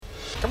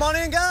Come on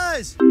in,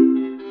 guys.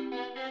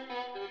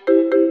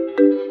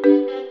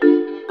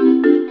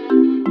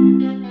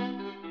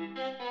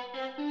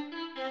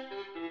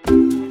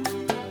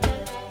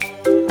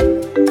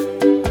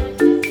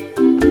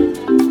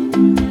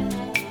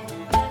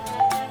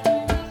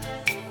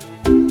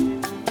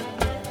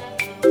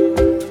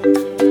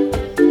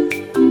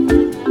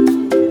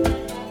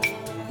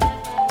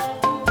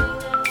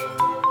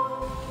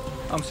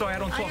 I'm sorry, I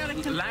don't talk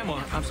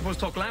Lammer. I'm supposed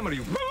to talk Lammer to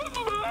you.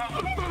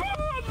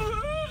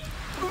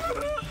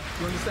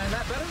 You understand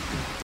that better?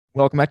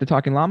 Welcome back to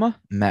Talking Llama.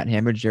 Matt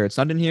Hammer, Jared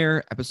Sundin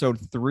here, episode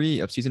 3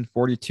 of season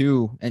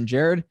 42. And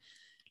Jared,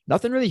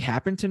 nothing really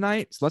happened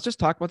tonight. So let's just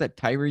talk about that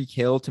Tyreek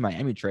Hill to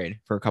Miami trade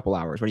for a couple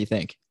hours. What do you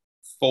think?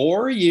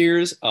 4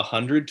 years,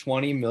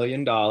 $120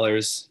 million.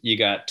 You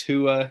got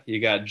Tua, you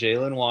got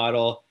Jalen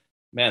Waddle.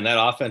 Man, that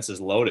offense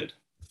is loaded.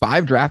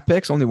 5 draft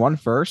picks, only 1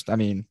 first. I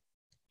mean,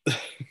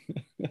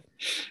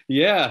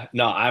 yeah,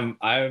 no,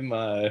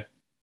 I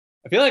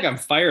feel like I'm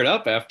fired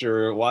up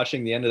after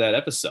watching the end of that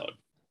episode.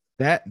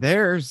 that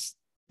there's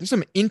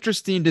some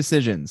interesting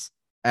decisions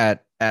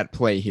at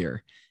play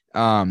here.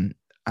 I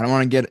don't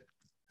want to get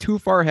too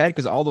far ahead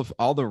because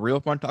all the real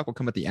fun talk will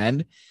come at the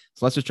end.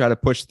 So let's just try to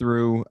push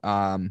through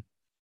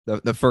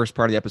the first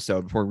part of the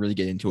episode before we really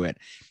get into it.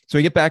 So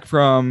we get back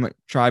from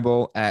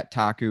Tribal at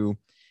Taku,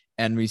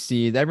 and we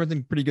see that everyone's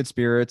in pretty good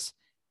spirits,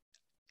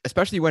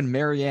 especially when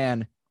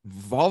Marianne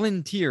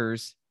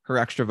volunteers her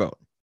extra vote.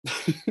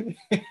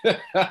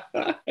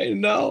 I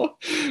know,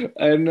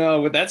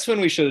 but that's when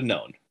we should have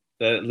known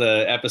that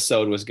the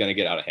episode was going to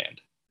get out of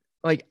hand.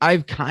 Like,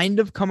 I've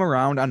kind of come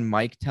around on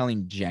Mike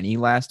telling Jenny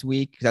last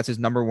week, because that's his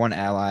number one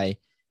ally.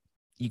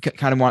 You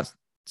kind of want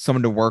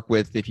someone to work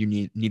with if you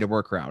need a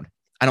workaround.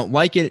 I don't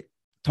like it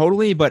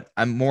totally, but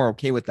I'm more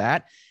okay with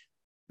that.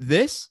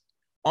 This,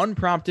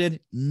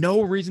 unprompted,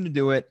 no reason to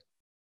do it.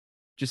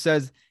 Just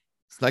says,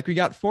 it's like we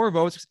got 4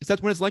 votes,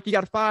 except when it's like you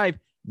got 5.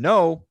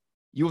 No,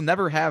 you will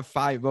never have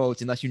 5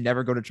 votes unless you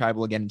never go to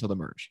Tribal again until the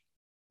merge.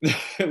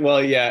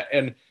 Well, yeah,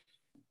 and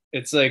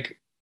it's like,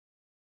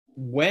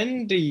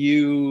 when do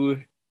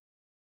you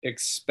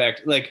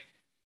expect,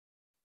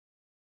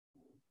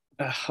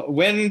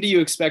 when do you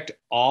expect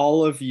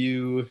all of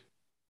you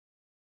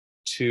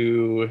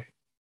to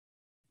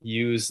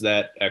use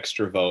that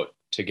extra vote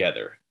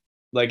together?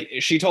 Like,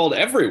 she told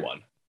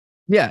everyone.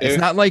 Yeah, it's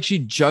not like she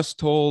just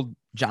told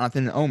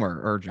Jonathan and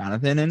Omer, or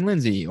Jonathan and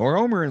Lindsay, or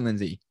Omer and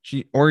Lindsay.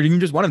 Or even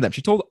just one of them.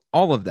 She told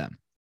all of them.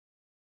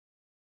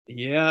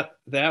 Yeah,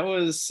 that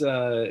was.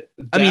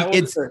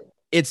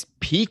 It's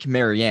peak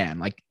Marianne.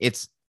 Like,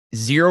 it's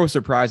zero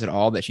surprise at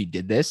all that she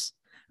did this.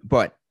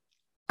 But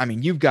I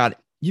mean, you've got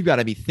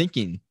to be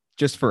thinking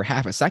just for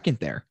half a second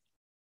there.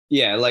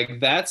 Yeah, like,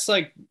 that's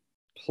like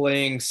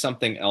playing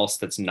something else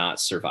that's not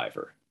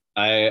Survivor.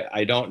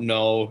 I don't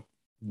know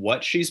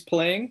what she's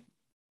playing,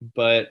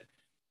 but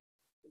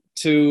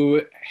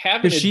to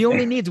have, because she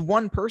only needs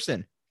one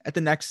person at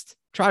the next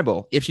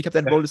Tribal if she kept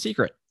that vote a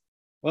secret.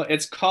 Well,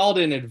 it's called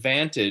an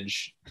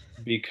advantage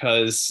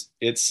because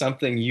it's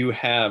something you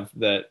have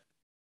that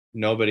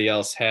nobody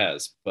else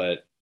has,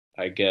 but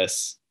I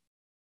guess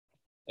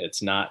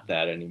it's not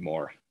that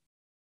anymore.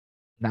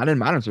 Not in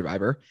Modern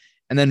Survivor.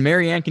 And then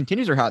Marianne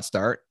continues her hot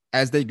start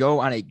as they go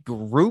on a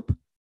group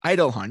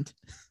idol hunt.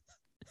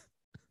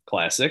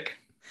 Classic.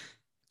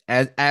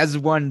 As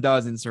one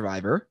does in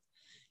Survivor.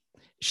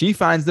 She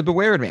finds the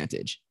Beware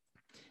advantage.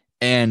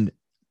 And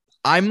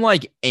I'm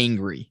like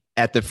angry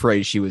at the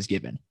phrase she was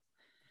given.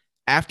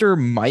 After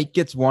Mike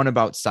gets one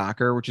about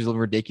soccer, which is a little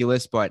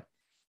ridiculous, but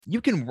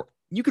you can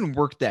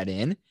work that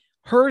in.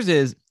 Hers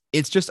is,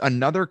 it's just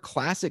another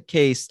classic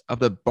case of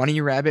the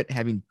bunny rabbit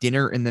having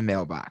dinner in the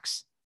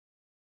mailbox.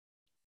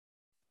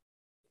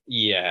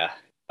 Yeah.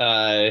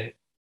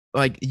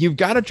 Like, you've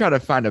got to try to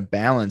find a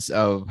balance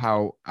of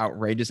how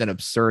outrageous and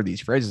absurd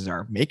these phrases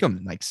are. Make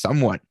them like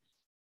somewhat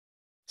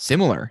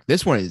similar.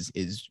 This one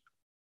is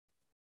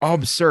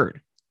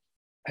absurd.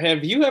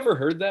 Have you ever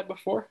heard that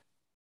before?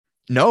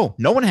 No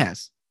one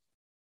has.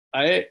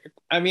 I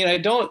mean, I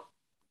don't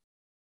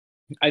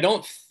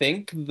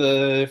think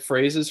the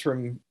phrases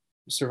from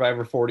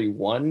Survivor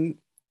 41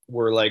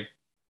 were like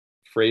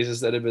phrases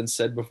that have been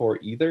said before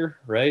either,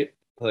 right?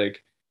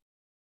 Like,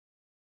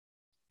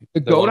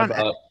 The goat on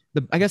about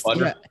I guess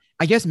butter. yeah,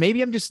 I guess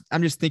maybe I'm just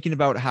thinking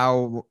about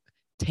how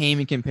tame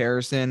in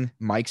comparison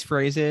Mike's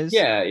phrase is.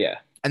 Yeah.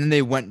 And then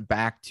they went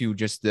back to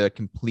just the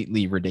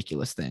completely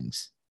ridiculous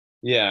things.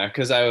 Yeah,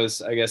 because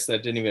I guess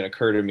that didn't even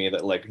occur to me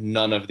that like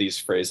none of these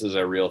phrases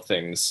are real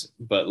things,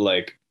 but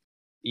like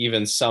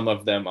even some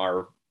of them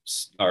are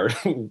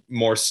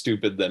more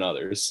stupid than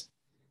others.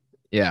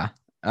 Yeah.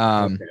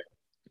 Okay.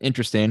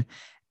 Interesting.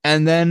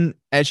 And then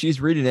as she's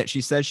reading it,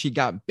 she says she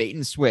got bait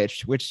and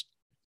switched, which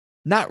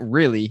not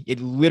really. It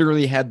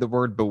literally had the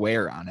word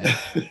beware on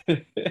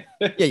it.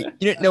 Yeah, you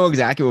didn't know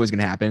exactly what was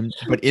going to happen,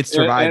 but it's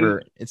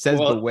Survivor. It says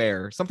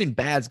beware. Something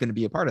bad's going to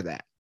be a part of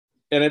that.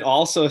 And it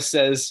also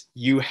says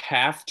you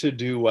have to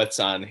do what's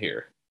on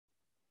here.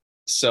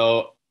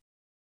 So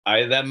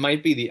that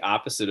might be the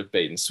opposite of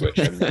bait and switch.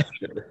 I'm not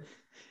sure.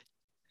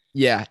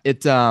 Yeah,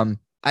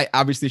 I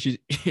obviously she's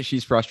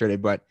she's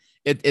frustrated, but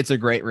it's a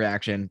great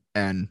reaction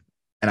and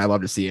I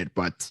love to see it,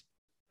 but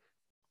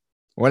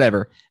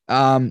whatever.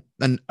 And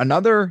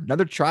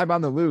another tribe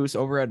on the loose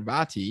over at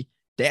Vati.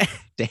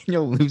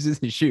 Daniel loses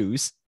his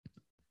shoes.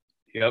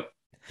 Yep.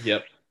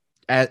 Yep.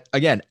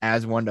 Again,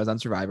 as one does on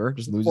Survivor,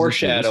 just loses his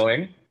shoes.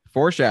 Foreshadowing.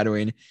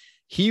 Foreshadowing.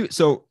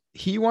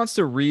 He wants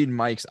to read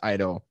Mike's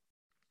idol.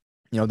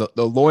 The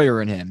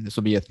lawyer in him. This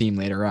will be a theme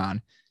later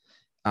on.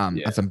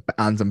 Yeah.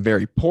 On some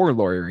very poor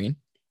lawyering.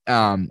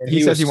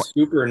 He says was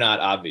super not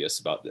obvious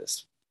about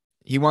this.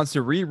 He wants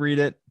to reread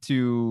it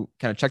to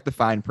kind of check the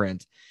fine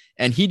print,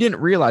 and he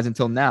didn't realize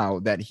until now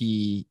that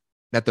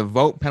the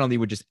vote penalty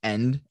would just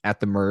end at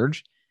the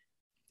merge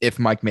if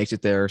Mike makes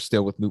it there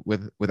still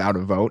without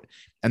a vote,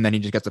 and then he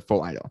just gets a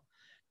full idol.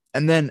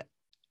 And then,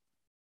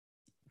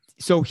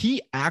 so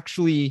he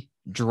actually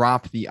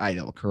dropped the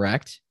idol,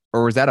 correct?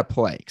 Or was that a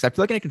play? Because I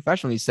feel like in a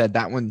confessional he said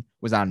that one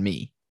was on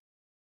me.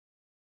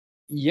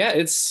 Yeah,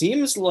 it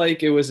seems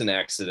like it was an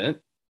accident.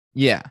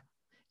 Yeah.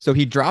 So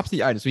he drops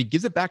the idol. So he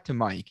gives it back to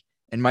Mike.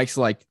 And Mike's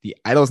like, the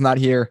idol's not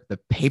here. The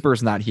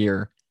paper's not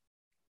here.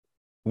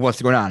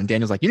 What's going on? And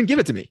Daniel's like, you didn't give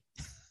it to me.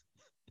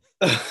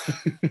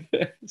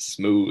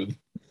 Smooth.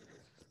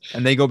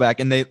 And they go back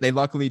and they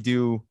luckily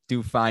do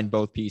find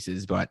both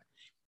pieces. But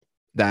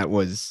that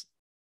was,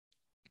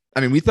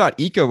 I mean, we thought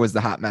Ika was the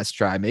hot mess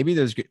tribe. Maybe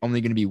there's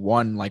only going to be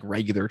one like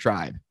regular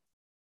tribe.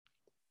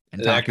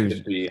 And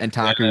Taku's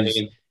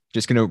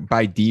just going to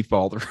by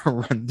default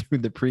run through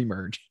the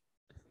pre-merge.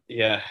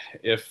 Yeah,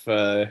 if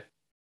I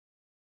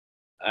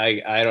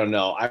don't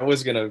know. I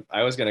was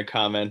gonna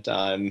comment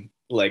on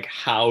like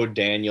how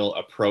Daniel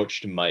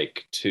approached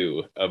Mike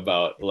too,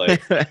 about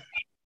like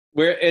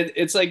where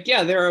it's like,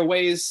 yeah, there are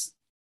ways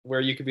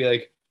where you could be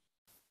like,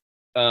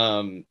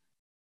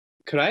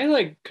 could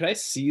I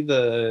see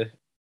the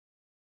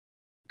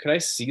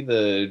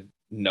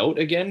note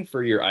again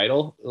for your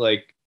idol?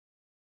 Like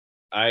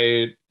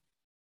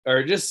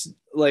or just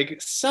like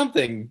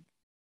something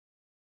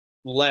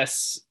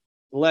less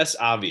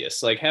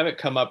obvious, like have it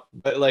come up,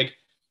 but like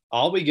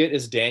all we get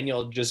is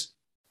Daniel just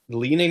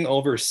leaning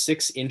over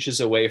 6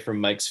 inches away from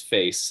Mike's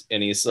face,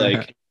 and he's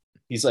like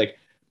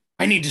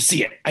I need to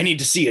see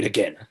it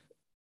again.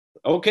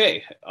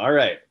 Okay, all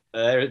right,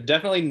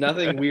 definitely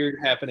nothing weird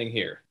happening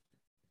here.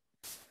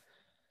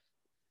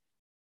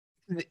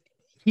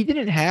 He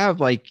didn't have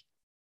like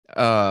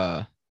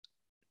an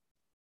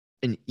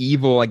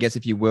evil, I guess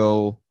if you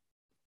will,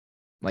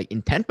 like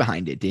intent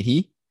behind it, did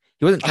he?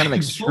 He wasn't trying to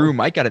like screw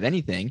Mike out of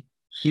anything.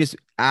 He just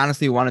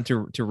honestly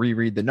wanted to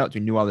reread the notes.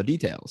 We knew all the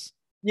details.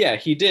 Yeah,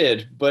 he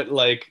did. But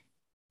like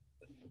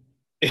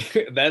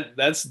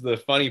that's the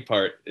funny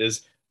part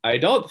is I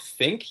don't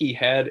think he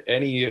had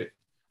any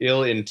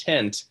ill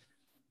intent,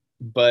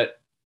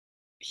 but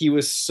he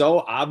was so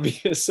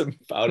obvious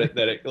about it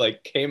that it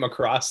like came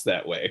across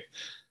that way.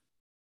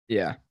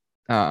 Yeah.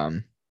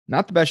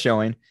 Not the best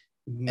showing.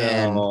 No.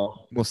 And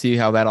we'll see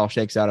how that all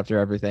shakes out after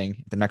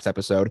everything, the next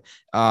episode.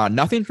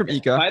 Nothing from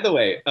Ika. By the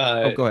way,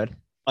 go ahead.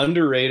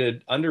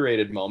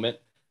 Underrated moment.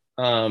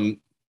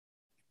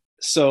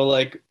 So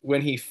like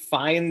when he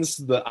finds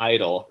the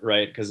idol,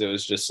 right? Because it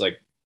was just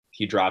like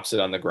he drops it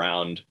on the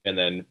ground and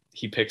then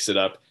he picks it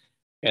up.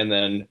 And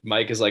then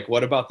Mike is like,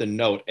 what about the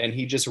note? And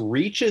he just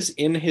reaches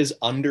in his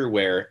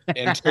underwear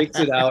and takes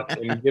it out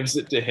and gives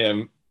it to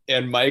him.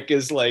 And Mike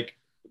is like,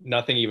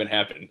 nothing even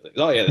happened. Like,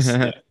 oh, yeah,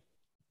 yeah.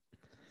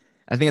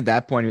 I think at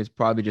that point, he was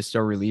probably just so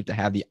relieved to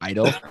have the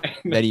idol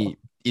that he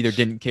either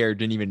didn't care,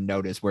 didn't even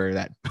notice where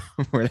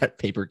that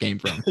paper came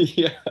from.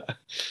 Yeah.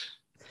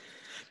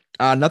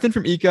 Nothing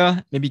from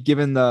Ika. Maybe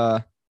given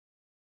the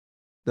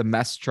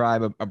mess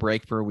tribe a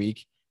break for a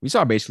week. We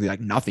saw basically like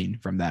nothing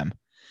from them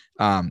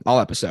all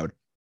episode.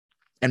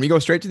 And we go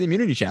straight to the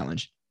immunity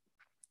challenge.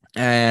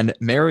 And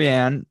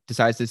Marianne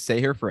decides to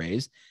say her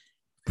phrase.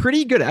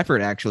 Pretty good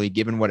effort, actually,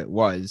 given what it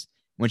was.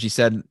 When she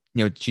said,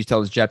 she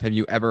tells Jeff, have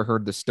you ever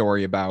heard the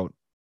story about,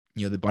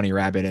 the bunny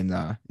rabbit in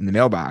the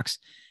mailbox?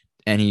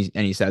 And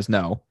he says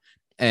no.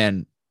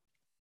 And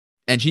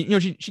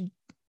she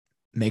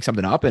makes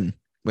something up and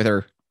with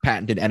her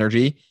patented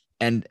energy.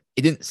 And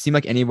it didn't seem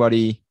like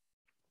anybody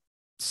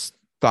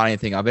thought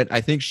anything of it.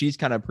 I think she's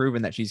kind of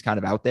proven that she's kind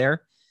of out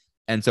there.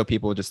 And so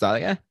people just thought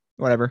like,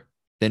 whatever.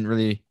 Didn't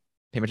really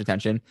pay much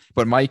attention.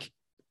 But Mike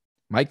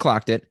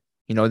clocked it.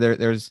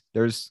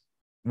 There's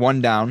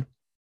one down,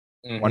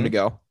 one to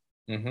go.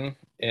 Mm-hmm.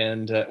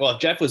 And well, if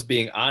Jeff was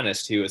being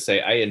honest, he would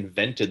say, I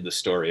invented the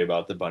story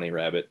about the bunny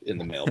rabbit in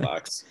the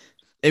mailbox.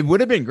 It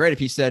would have been great if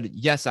he said,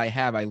 yes, I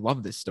have. I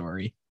love this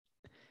story.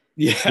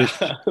 Yeah,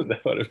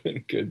 that would have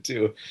been good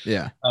too.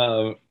 Yeah.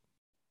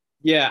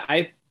 Yeah,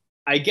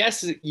 I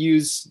guess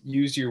use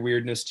your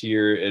weirdness to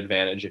your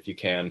advantage if you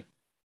can.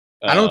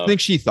 I don't think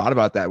she thought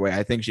about it that way.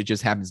 I think it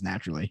just happens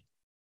naturally.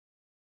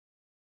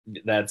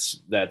 That's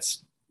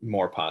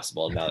more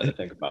possible now that I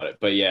think about it.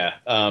 But yeah.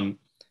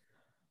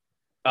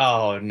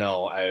 Oh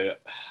no, I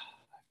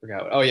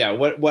forgot. Oh yeah,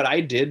 what I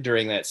did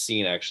during that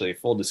scene, actually,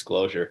 full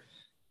disclosure.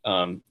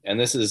 And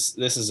this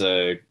is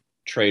a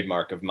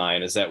trademark of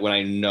mine is that when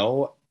I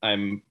know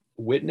I'm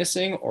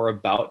witnessing or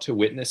about to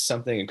witness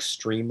something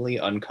extremely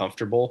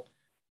uncomfortable,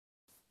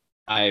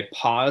 I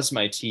pause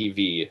my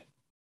TV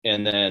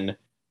and then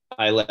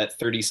I let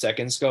 30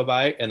 seconds go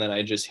by and then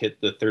I just hit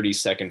the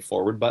 30-second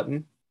forward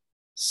button.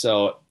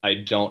 So I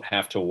don't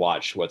have to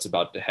watch what's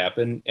about to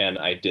happen. And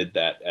I did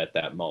that at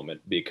that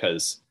moment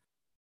because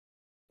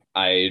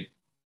I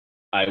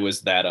I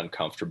was that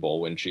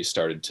uncomfortable when she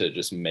started to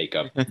just make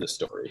up the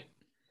story.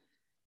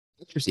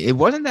 Interesting. It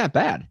wasn't that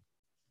bad.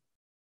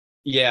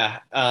 Yeah,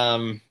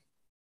 I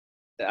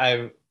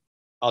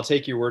I'll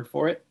take your word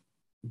for it,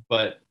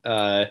 but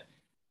I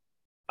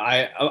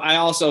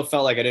also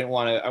felt like I didn't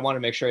want to. I want to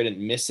make sure I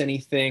didn't miss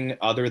anything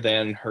other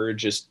than her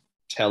just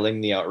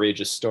telling the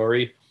outrageous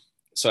story.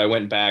 So I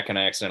went back and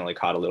I accidentally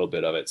caught a little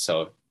bit of it.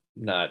 So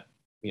not,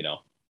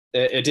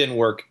 it didn't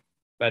work.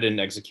 I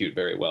didn't execute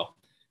very well.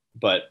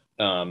 But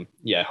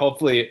yeah,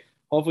 hopefully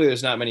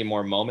there's not many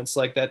more moments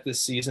like that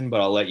this season.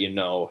 But I'll let you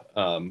know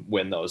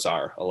when those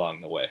are along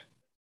the way.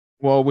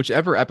 Well,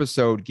 whichever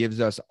episode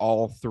gives us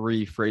all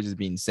three phrases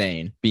being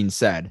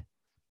said,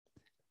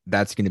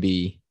 that's going to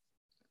be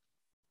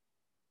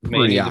May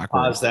pretty need awkward. to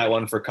pause that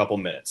one for a couple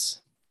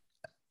minutes.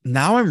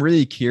 Now I'm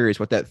really curious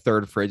what that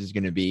third phrase is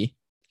going to be,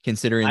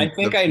 considering I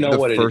think I know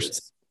what it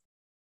is.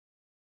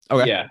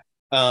 Okay. Yeah.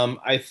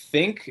 I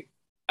think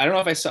I don't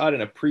know if I saw it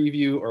in a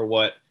preview or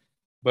what,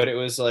 but it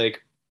was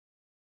like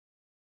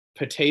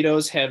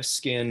potatoes have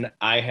skin,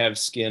 I have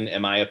skin,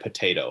 am I a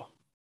potato?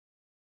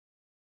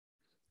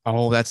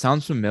 Oh, that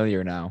sounds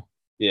familiar now.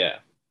 Yeah.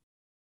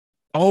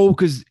 Oh,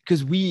 because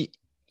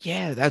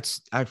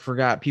I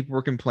forgot. People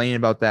were complaining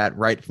about that,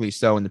 rightfully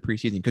so, in the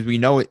preseason because we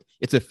know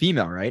it's a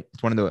female, right?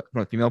 It's one of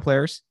the female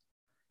players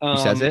who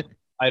says it.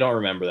 I don't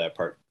remember that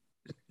part.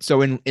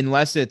 So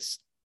unless it's,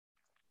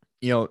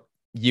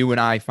 you and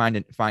I find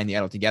the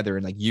adult together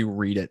and like you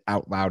read it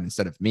out loud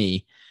instead of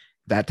me,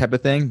 that type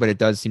of thing. But it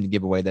does seem to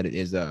give away that it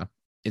is a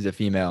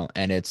female,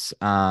 and it's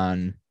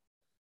on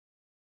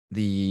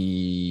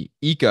the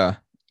Ika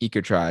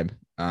tribe.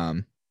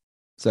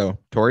 So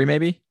Tori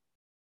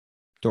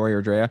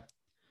or Drea.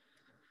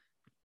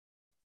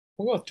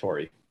 We'll go with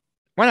Tori.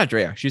 Why not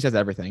Drea? She says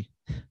everything.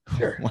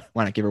 Sure.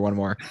 Why not give her one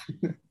more?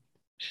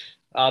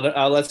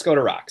 Let's go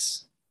to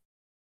rocks.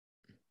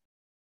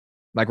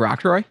 Like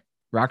Rocktroy?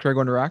 Rocktroy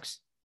going to rocks?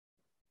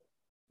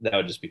 That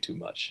would just be too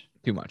much.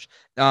 Too much.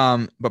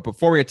 But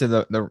before we get to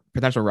the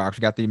potential rocks,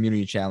 we got the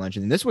immunity challenge,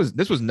 and this was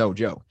no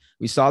joke.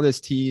 We saw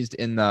this teased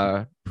in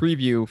the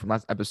preview from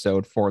last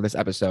episode for this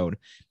episode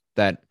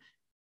that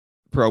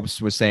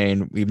Probst was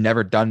saying we've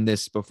never done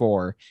this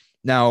before.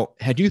 Now,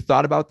 had you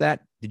thought about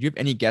that? Did you have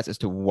any guess as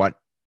to what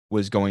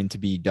was going to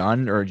be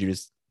done, or did you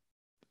just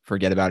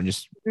forget about it and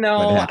just No,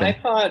 let it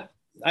happen?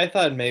 I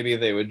thought maybe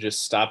they would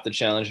just stop the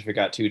challenge if it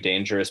got too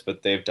dangerous,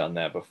 but they've done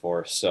that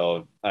before,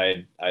 so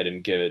I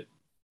didn't give it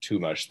too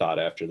much thought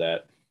after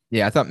that.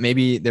 Yeah, I thought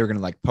maybe they were going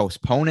to like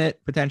postpone it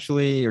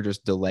potentially or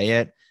just delay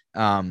it.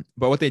 But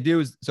what they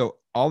do is, so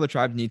all the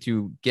tribes need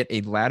to get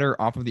a ladder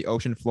off of the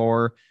ocean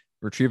floor,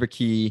 retrieve a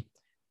key,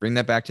 bring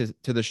that back to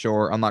the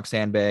shore, unlock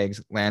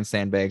sandbags, land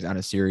sandbags on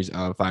a series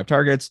of 5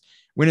 targets,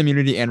 win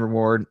immunity and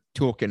reward,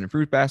 toolkit and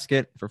fruit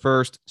basket for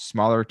first,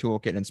 smaller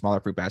toolkit and smaller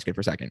fruit basket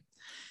for second.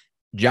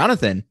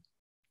 Jonathan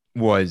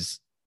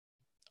was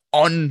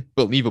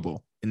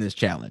unbelievable in this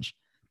challenge.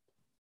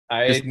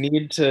 I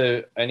need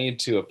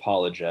to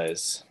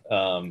apologize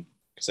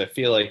because I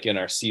feel like in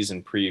our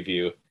season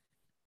preview,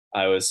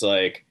 I was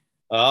like,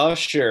 oh,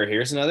 sure,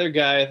 here's another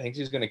guy. I think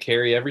he's going to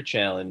carry every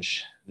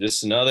challenge.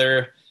 Just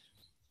another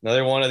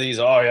one of these.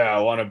 Oh yeah, I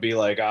want to be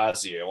like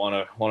Ozzy. I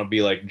want to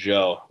be like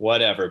Joe.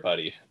 Whatever,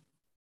 buddy.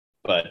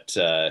 But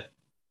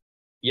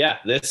yeah,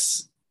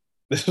 this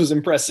was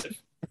impressive.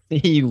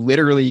 He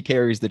literally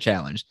carries the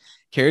challenge,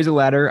 carries a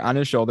ladder on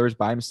his shoulders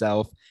by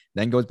himself,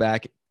 then goes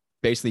back,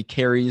 basically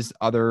carries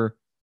other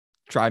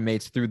tribe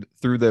mates through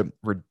the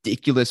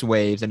ridiculous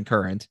waves and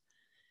current.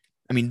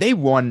 I mean, they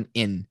won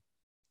in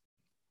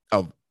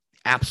an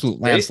absolute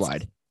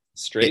landslide.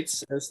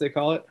 Straights, as they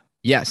call it.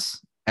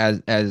 Yes,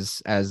 as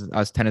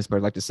us tennis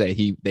players like to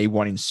say, they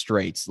won in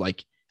straights,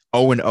 like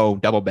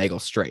 0-0 double bagel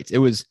straights. It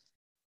was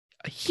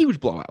a huge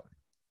blowout.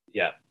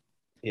 Yeah.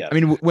 Yeah. I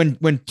mean,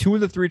 when 2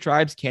 of the 3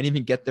 tribes can't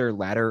even get their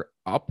ladder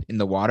up in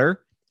the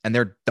water and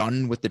they're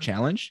done with the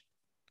challenge,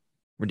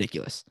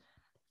 ridiculous.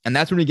 And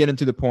that's when we get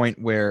into the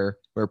point where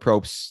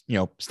Probst,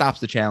 stops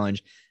the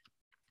challenge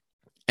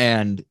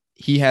and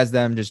he has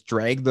them just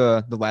drag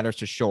the ladders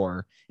to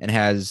shore and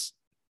has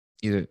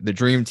either the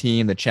dream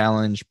team, the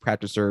challenge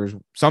practicers,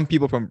 some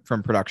people from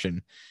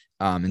production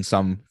in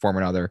some form or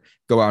another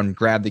go out and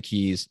grab the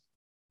keys,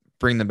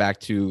 bring them back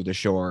to the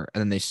shore, and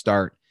then they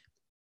start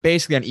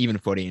basically on even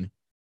footing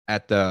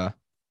get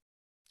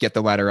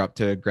the ladder up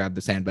to grab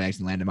the sandbags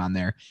and land them on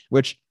there,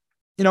 which,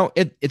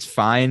 it's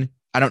fine.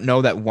 I don't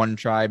know that one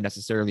tribe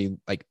necessarily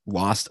like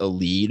lost a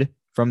lead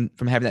from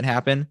having that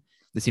happen.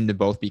 They seem to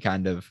both be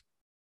kind of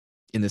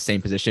in the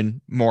same position,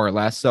 more or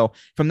less. So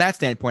from that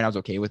standpoint, I was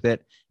okay with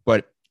it,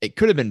 but it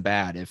could have been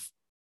bad if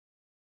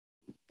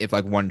if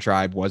like one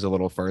tribe was a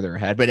little further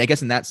ahead. But I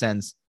guess in that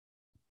sense,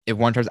 if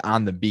one tribe's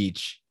on the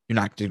beach, you're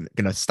not going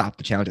to stop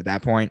the challenge at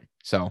that point.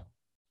 So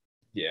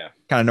Yeah.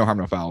 kind of no harm,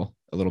 no foul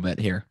a little bit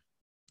here.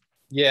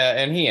 Yeah,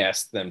 and he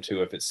asked them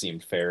too if it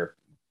seemed fair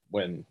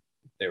when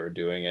they were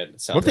doing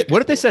it. What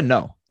if they said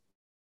no?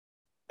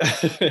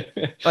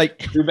 Like,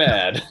 too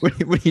bad.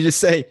 Would you just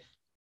say,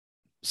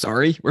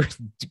 sorry, we're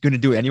going to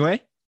do it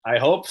anyway? I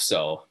hope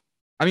so.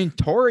 I mean,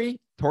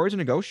 Tori's a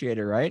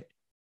negotiator, right?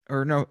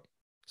 Or no,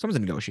 someone's a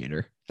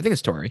negotiator. I think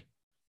it's Tori.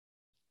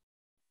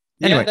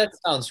 Anyway, yeah, that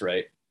sounds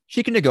right.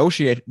 She can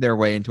negotiate their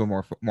way into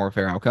a more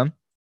fair outcome.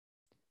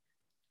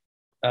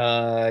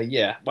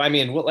 Yeah. Well, I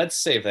mean, let's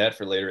save that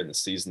for later in the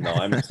season, though.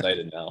 I'm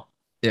excited now.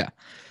 Yeah.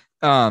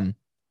 Man,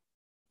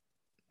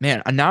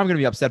 now I'm gonna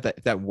be upset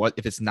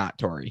if it's not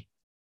Tori,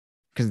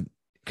 because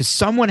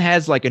someone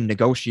has like a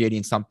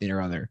negotiating something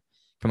or other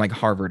from like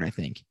Harvard, I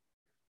think.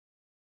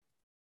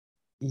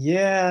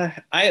 Yeah,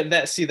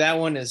 that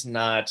one is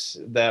not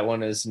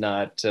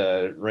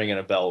ringing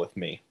a bell with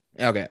me.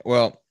 Okay,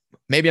 well,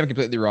 maybe I'm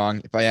completely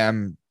wrong. If I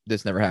am,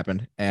 this never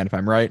happened, and if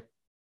I'm right,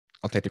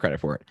 I'll take the credit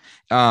for it.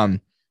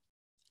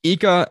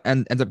 Ika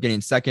ends up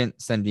getting second,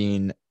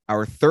 sending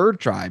our third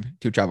tribe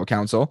to tribal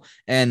council.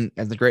 And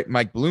as the great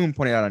Mike Bloom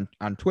pointed out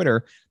on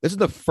Twitter, this is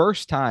the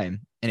first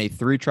time in a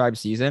 3-tribe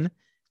season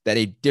that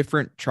a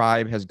different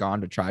tribe has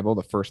gone to tribal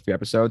the first 3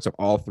 episodes. So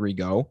all 3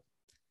 go.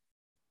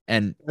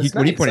 And I like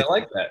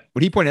that.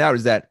 What he pointed out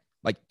is that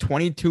like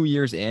 22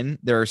 years in,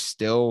 there are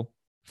still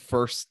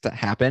firsts to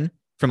happen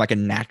from like a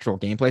natural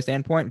gameplay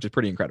standpoint, which is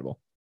pretty incredible.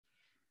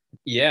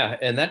 Yeah,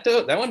 and that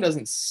one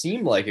doesn't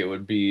seem like it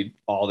would be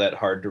all that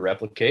hard to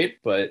replicate,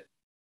 but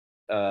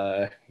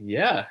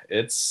yeah,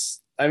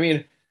 I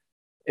mean,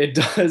 it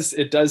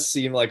does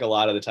seem like a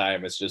lot of the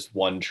time it's just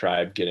one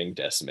tribe getting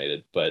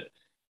decimated, but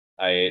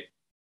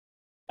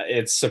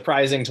it's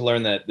surprising to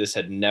learn that this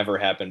had never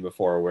happened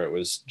before, where it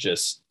was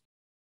just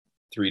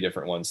 3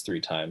 different ones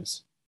 3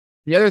 times.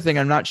 The other thing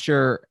I'm not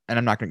sure, and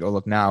I'm not going to go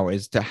look now,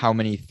 is to how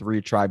many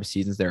 3-tribe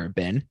seasons there have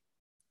been.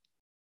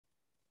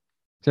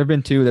 There have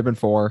been 2, there have been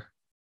 4.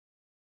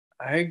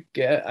 I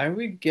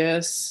would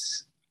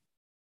guess,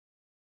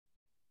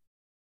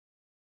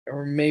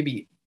 or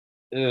maybe,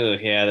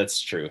 yeah, that's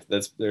true.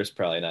 There's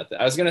probably not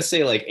that. I was gonna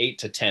say like 8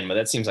 to 10, but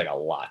that seems like a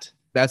lot.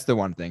 That's the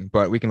one thing,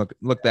 but we can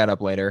look that up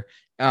later.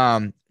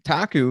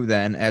 Taku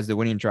then, as the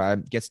winning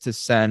tribe, gets to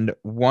send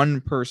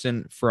one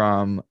person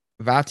from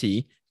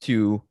Vati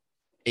to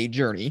a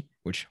journey,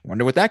 which I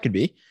wonder what that could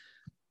be.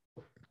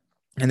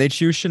 And they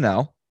choose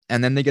Chanel,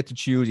 and then they get to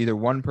choose either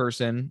one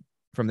person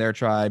from their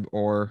tribe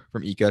or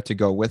from Ika to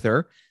go with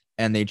her,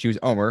 and they choose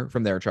Omer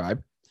from their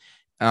tribe.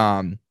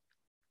 And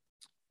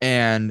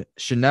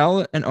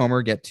Chanel and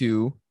Omer get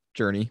to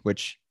journey,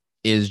 which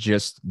is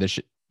just the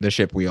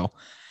ship wheel.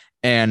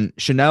 And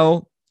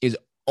Chanel is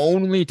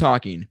only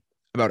talking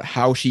about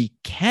how she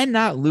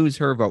cannot lose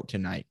her vote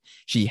tonight.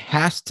 She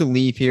has to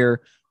leave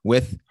here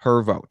with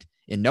her vote.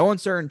 In no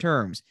uncertain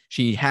terms,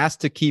 she has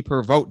to keep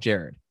her vote,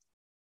 Jared.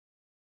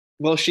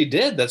 Well, she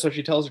did. That's what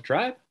she tells her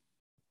tribe.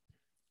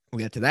 We'll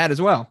get to that as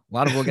well. A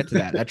lot of we'll get to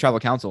that. That tribal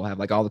council will have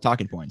like all the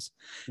talking points.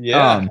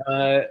 Yeah.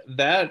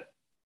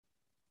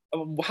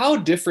 How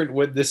different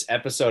would this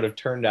episode have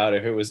turned out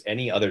if it was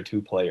any other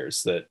 2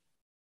 players that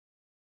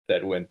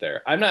went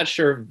there? I'm not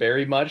sure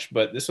very much,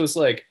 but this was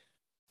like,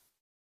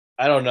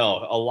 I don't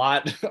know, a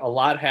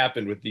lot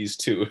happened with these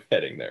 2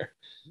 heading there.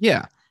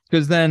 Yeah,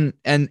 because then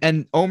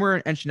and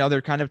Omer and Chanel,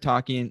 they're kind of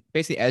talking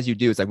basically as you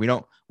do. It's like we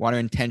don't want to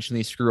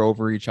intentionally screw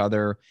over each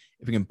other.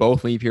 If we can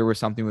both leave here with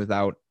something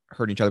without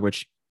hurting each other,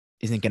 which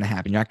isn't going to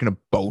happen. You're not going to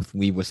both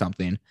leave with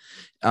something.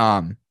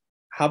 How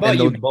about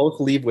you both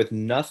leave with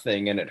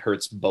nothing and it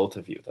hurts both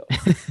of you, though?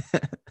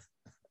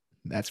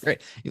 That's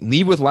great. You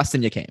leave with less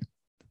than you came.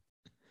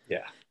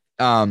 Yeah.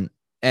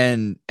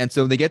 And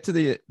so they get to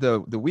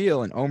the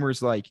wheel, and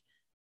Omer's like,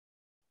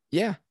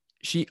 yeah,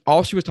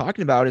 all she was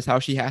talking about is how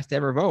she has to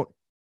have her vote.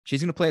 She's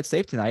going to play it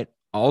safe tonight.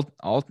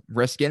 I'll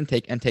risk it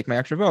and take my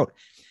extra vote.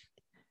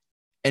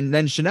 And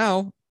then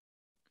Chanel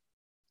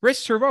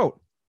risks her vote.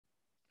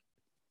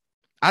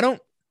 I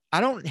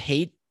don't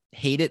hate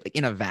it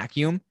in a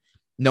vacuum,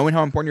 knowing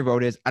how important your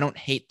vote is. I don't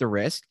hate the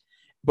risk,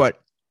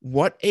 but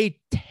what a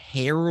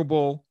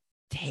terrible,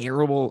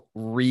 terrible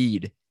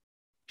read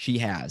she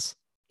has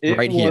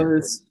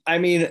here. I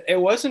mean, it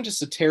wasn't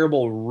just a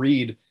terrible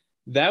read.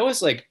 That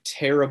was like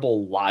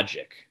terrible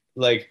logic.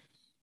 Like,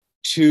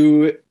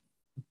 to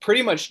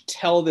pretty much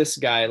tell this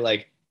guy,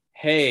 like,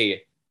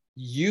 hey,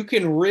 you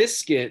can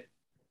risk it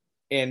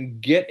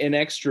and get an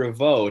extra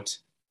vote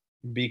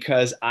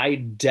because I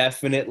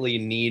definitely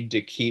need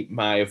to keep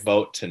my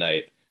vote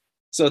tonight.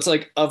 So it's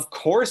like, of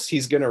course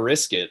he's going to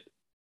risk it.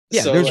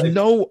 Yeah, so there's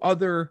no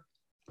other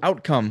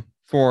outcome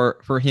for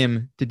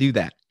him to do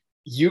that.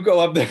 You go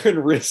up there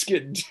and risk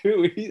it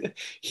too.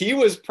 He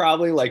was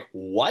probably like,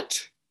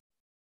 what?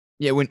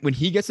 Yeah, when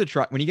he gets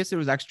to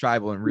his next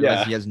tribal and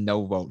realizes he has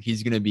no vote,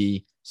 he's going to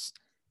be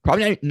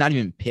probably not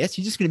even pissed.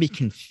 He's just going to be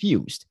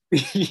confused.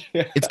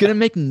 Yeah. It's going to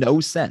make no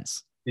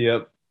sense.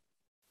 Yep.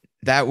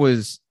 that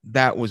was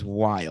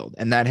wild,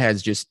 and that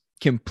has just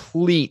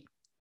complete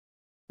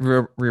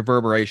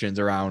reverberations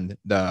around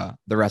the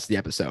rest of the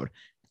episode.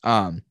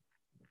 And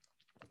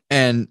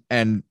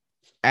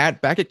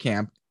back at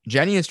camp,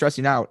 Jenny is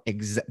stressing out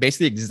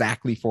basically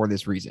exactly for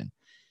this reason.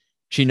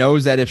 She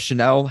knows that if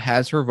Chanel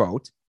has her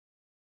vote,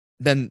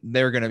 then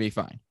they're going to be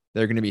fine.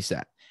 They're going to be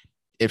set.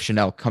 If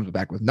Chanel comes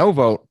back with no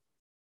vote,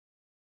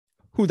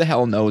 who the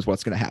hell knows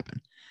what's going to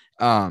happen?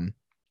 I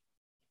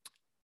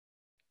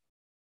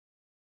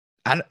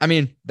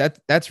mean,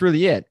 that's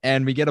really it.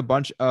 And we get a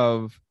bunch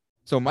of,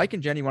 so Mike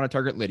and Jenny want to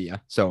target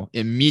Lydia. So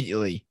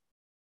immediately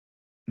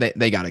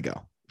they got to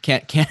go.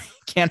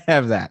 Can't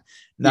have that.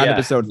 Not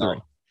episode 3.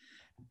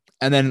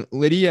 And then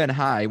Lydia and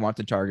Hai want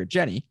to target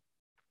Jenny.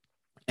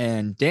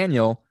 And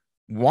Daniel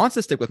wants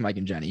to stick with Mike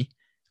and Jenny,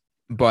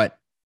 but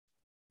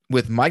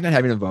with Mike not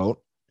having a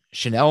vote,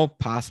 Chanel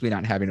possibly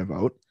not having a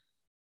vote,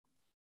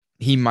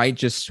 he might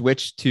just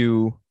switch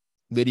to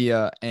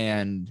Lydia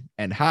and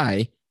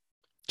Hai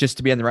just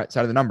to be on the right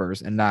side of the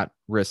numbers and not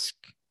risk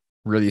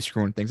really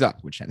screwing things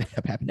up, which ended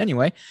up happening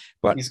anyway.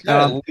 But he's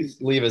got to at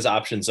least leave his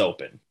options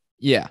open.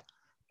 Yeah.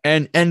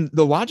 And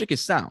the logic is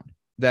sound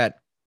that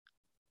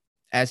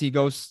as he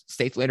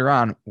states later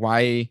on,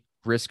 why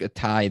risk a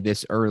tie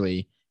this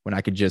early when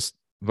I could just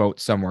vote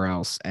somewhere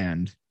else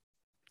and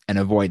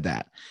avoid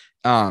that.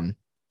 And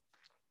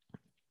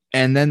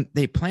then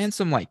they plan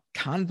some like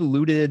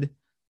convoluted,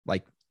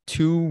 like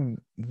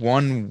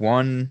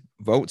 2-1-1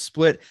 vote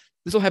split.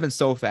 This will happen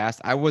so fast.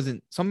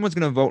 Someone's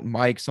going to vote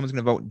Mike. Someone's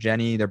going to vote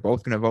Jenny. They're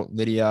both going to vote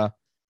Lydia.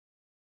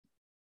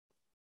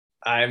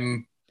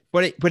 I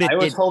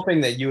was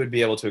hoping that you would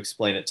be able to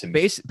explain it to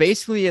me.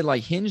 Basically, it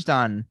like hinged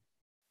on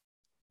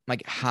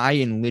like Hai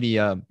and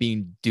Lydia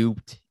being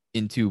duped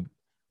into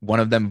one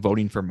of them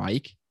voting for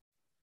Mike.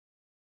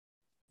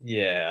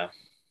 Yeah.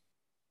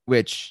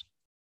 Which,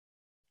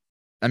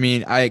 I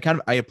mean, I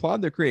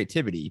applaud their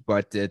creativity,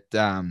 but it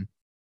 0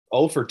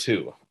 for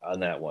 2 on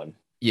that one.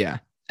 Yeah.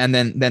 And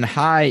then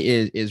Hai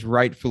is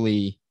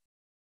rightfully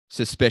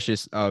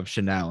suspicious of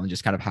Chanel and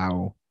just kind of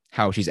how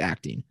she's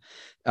acting.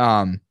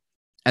 And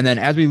then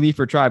as we leave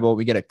for tribal,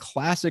 we get a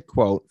classic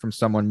quote from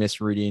someone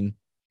misreading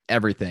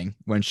everything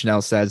when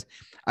Chanel says,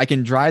 "I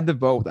can drive the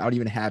vote without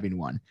even having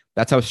one.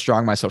 That's how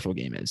strong my social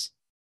game is."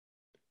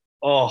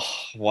 Oh,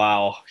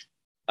 wow.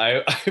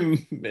 I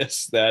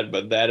missed that,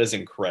 but that is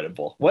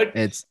incredible.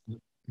 It's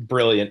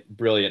brilliant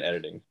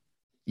editing.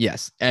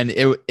 Yes. And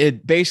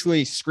it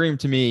basically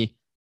screamed to me,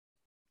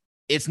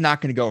 it's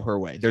not going to go her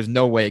way. There's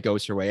no way it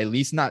goes her way, at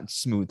least not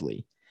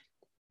smoothly.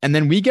 And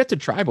then we get to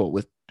tribal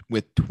with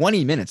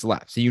 20 minutes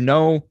left.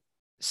 So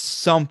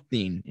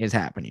something is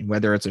happening,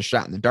 whether it's a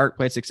shot in the dark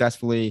played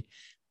successfully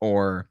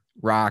or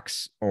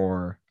rocks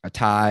or a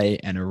tie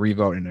and a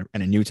revote and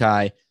a new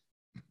tie.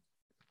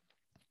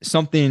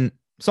 Something's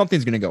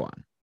going to go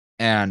on.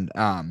 And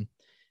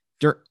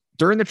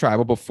during the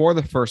tribal, before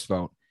the first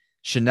vote,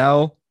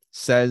 Chanel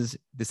says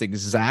this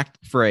exact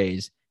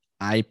phrase,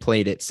 "I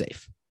played it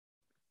safe."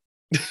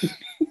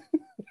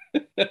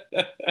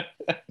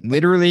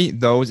 Literally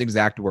those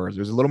exact words.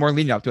 There's a little more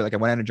leading up to it, like I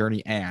went on a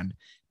journey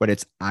but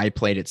it's "I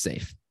played it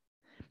safe."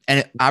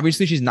 And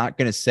obviously she's not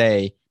going to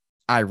say,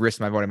 "I risked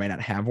my vote, I might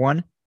not have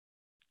one."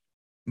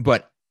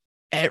 But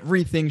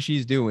everything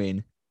she's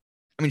doing,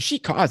 I mean, she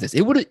caused this.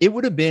 It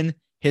would have been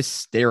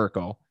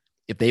hysterical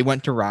if they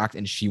went to Rock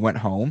and she went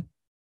home,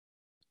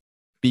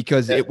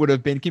 because it would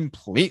have been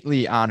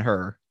completely on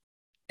her,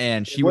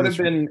 and she would have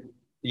been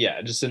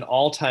just an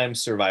all-time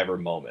Survivor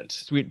moment.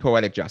 Sweet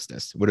poetic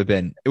justice. It would have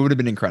been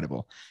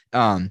incredible.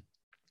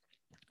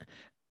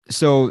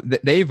 So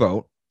they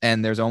vote,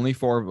 and there's only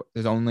four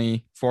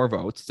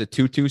votes. It's a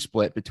 2-2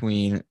 split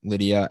between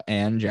Lydia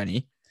and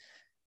Jenny.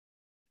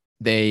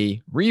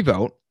 They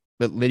revote,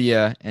 but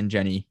Lydia and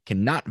Jenny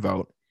cannot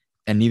vote,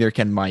 and neither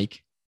can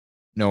Mike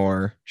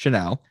nor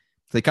Chanel.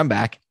 So they come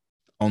back,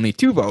 only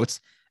 2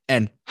 votes,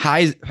 and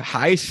Hai's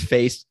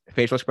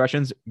facial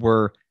expressions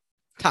were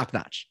top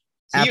notch.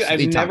 I've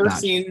never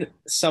seen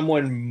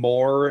someone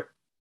more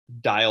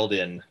dialed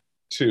in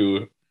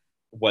to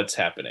what's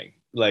happening.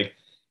 Like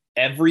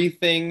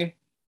everything,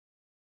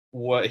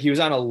 he was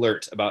on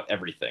alert about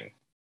everything.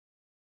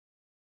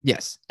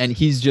 Yes, and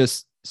he's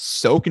just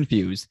so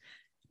confused.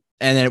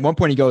 And then at one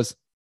point he goes,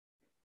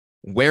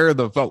 "Where are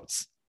the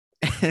votes?"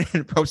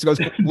 And Probst goes,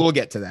 "We'll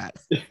get to that."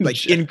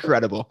 Like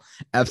incredible,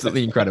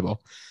 absolutely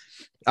incredible.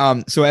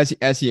 So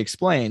as he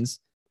explains,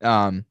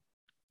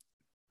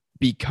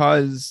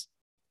 because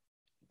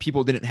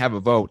people didn't have a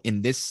vote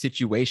in this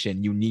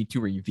situation, you need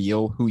to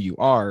reveal who you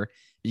are,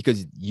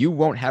 because you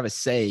won't have a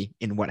say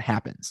in what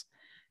happens.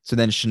 So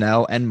then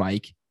Chanel and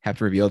Mike have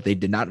to reveal that they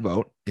did not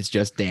vote. It's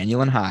just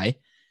Daniel and Hai.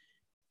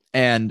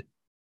 And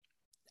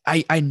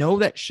I know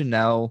that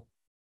Chanel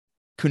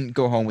couldn't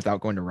go home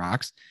without going to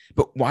Rocks,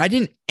 but why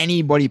didn't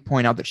anybody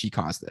point out that she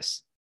caused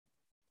this?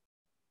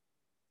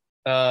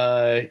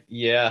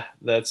 Yeah,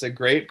 that's a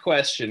great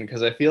question,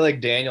 because I feel like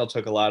Daniel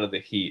took a lot of the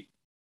heat.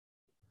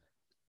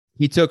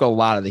 He took a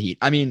lot of the heat.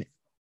 I mean,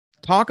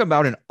 talk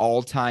about an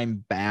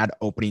all-time bad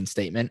opening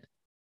statement.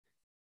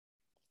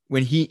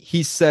 when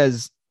he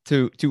says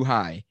to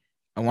High,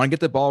 I want to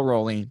get the ball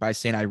rolling by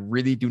saying I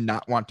really do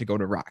not want to go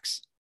to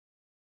Rocks.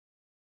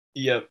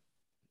 Yep.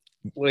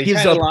 Well, he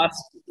Gives kind of up-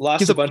 lost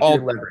gives a up bunch all-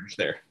 of your leverage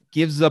there.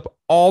 Gives up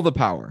all the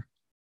power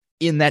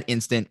in that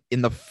instant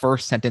in the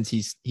first sentence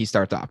he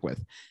starts off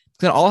with.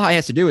 Then all High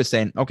has to do is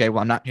saying, okay,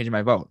 well, I'm not changing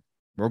my vote.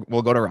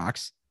 We'll go to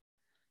Rocks.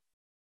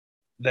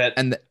 That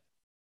And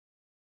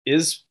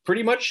is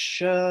pretty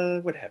much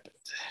what happened.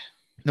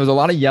 there was a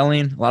lot of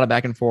yelling, a lot of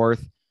back and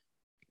forth,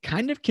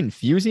 kind of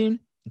confusing.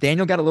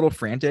 Daniel got a little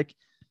frantic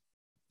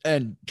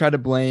and tried to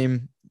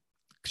blame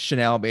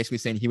Chanel, basically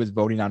saying he was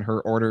voting on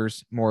her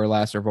orders more or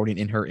less, or voting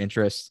in her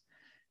interests.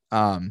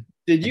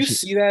 Did you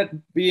see that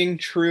being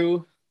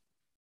true?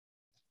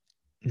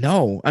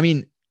 No, I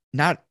mean,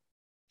 not.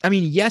 I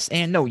mean, yes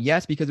and no.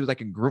 Yes, because it was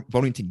like a group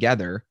voting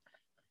together,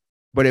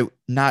 but it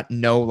not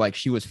no like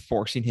she was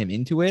forcing him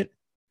into it.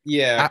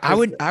 Yeah, I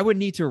would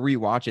need to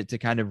rewatch it to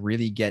kind of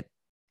really get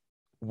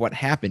what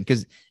happened,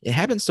 because it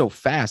happened so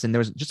fast and there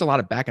was just a lot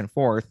of back and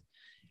forth.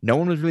 No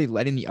one was really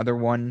letting the other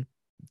one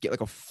get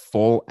like a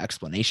full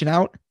explanation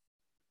out.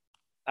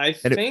 I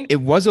And think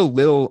it was a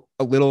little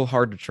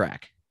hard to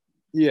track.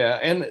 yeah,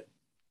 and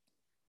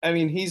I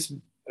mean he's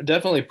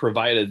definitely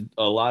provided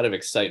a lot of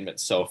excitement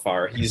so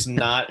far. He's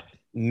not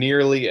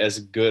nearly as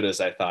good as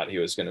I thought he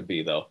was going to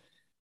be, though.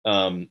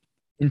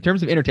 In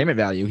terms of entertainment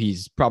value,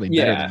 he's probably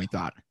better than we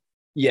thought.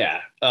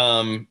 Yeah.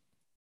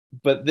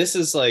 But this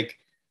is like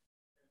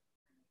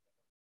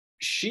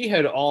she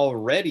had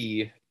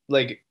already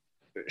like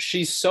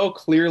she's so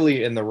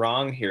clearly in the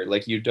wrong here.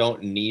 Like you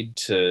don't need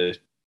to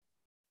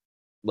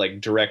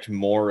like direct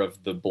more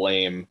of the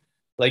blame.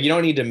 Like you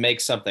don't need to make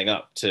something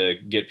up to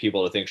get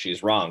people to think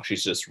she's wrong.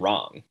 She's just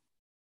wrong.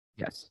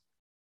 Yes.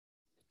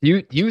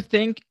 Do you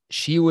think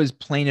she was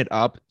playing it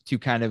up to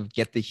kind of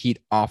get the heat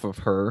off of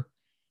her,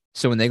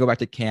 so when they go back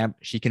to camp,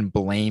 she can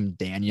blame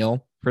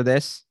Daniel for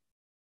this?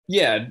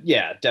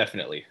 Yeah,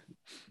 definitely.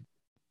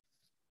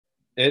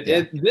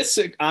 This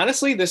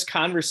honestly, this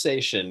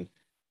conversation,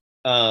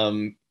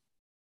 like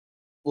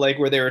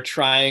where they were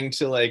trying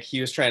to like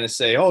he was trying to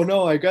say, "Oh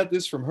no, I got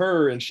this from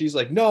her," and she's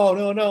like, "No,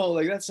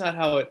 like that's not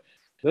how it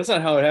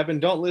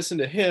happened. Don't listen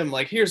to him.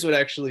 Like here's what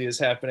actually is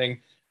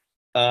happening."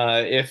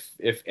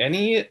 If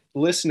any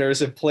listeners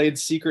have played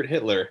Secret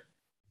Hitler,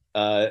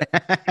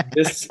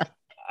 this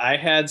I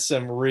had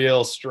some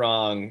real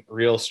strong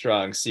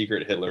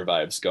Secret Hitler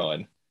vibes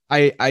going.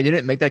 I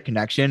didn't make that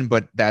connection,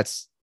 but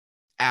that's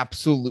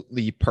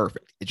absolutely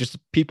perfect. It's just a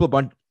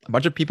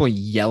bunch of people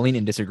yelling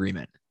in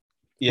disagreement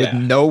with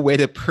no way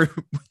to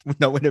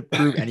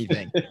prove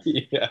anything.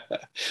 Yeah,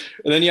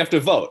 and then you have to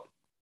vote.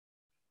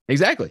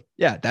 Exactly.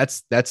 Yeah,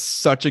 that's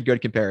such a good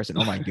comparison.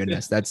 Oh my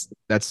goodness, that's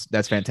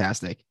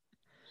fantastic.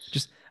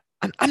 Just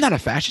I'm not a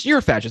fascist. You're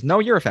a fascist. No,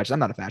 you're a fascist. I'm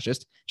not a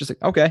fascist. Just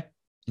like, okay,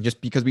 just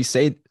because we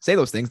say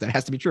those things, that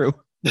has to be true.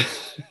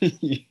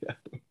 Yeah.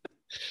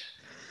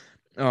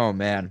 Oh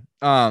man.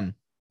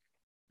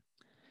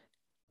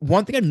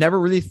 One thing I've never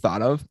really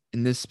thought of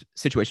in this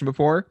situation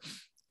before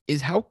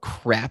is how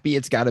crappy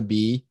it's got to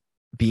be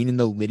being in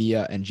the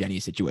Lydia and Jenny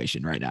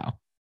situation right now.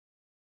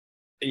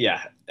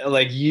 Yeah,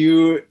 like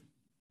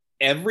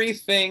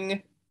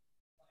everything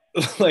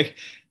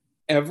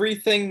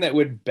that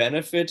would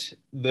benefit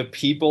the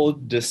people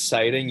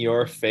deciding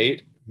your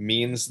fate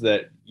means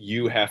that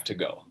you have to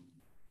go.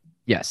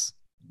 Yes.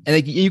 And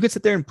like you could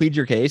sit there and plead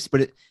your case,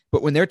 but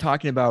when they're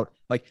talking about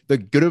like the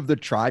good of the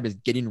tribe is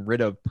getting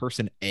rid of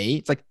person A,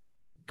 it's like,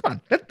 come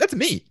on, that's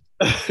me.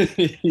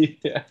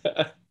 Yeah.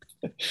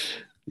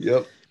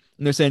 Yep.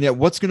 And they're saying, yeah,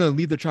 what's gonna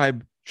leave the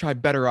tribe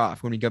better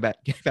off when we get back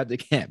to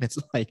camp? It's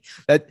like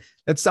that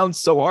sounds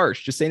so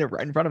harsh, just saying it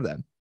right in front of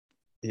them.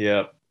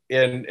 Yep.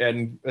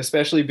 And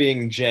especially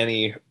being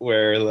Jenny,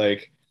 where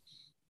like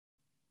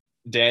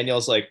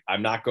Daniel's like,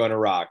 I'm not going to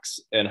Rocks,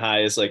 and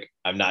High is like,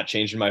 I'm not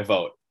changing my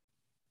vote.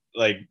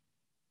 Like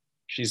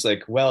she's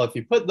like, well, if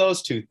you put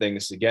those two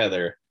things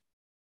together,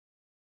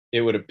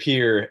 it would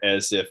appear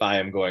as if I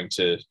am going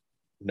to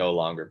no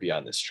longer be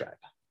on this tribe.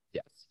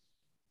 Yes.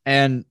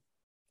 And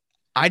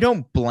I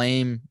don't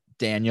blame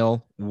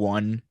Daniel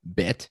one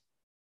bit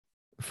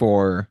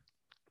for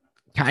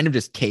kind of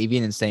just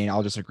caving and saying,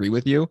 I'll just agree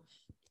with you.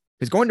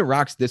 Because going to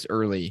Rocks this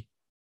early,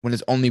 when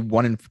there's only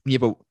you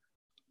have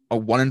a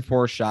 1 in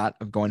 4 shot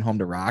of going home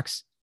to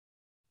Rocks.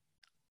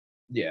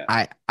 Yeah.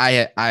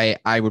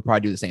 I would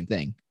probably do the same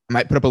thing. I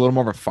might put up a little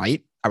more of a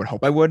fight. I would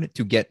hope I would,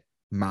 to get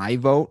my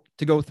vote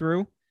to go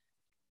through.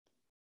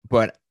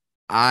 But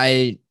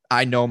I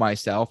know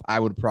myself, I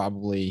would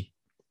probably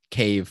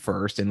cave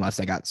first unless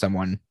I got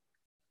someone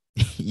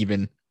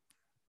even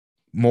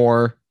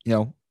more,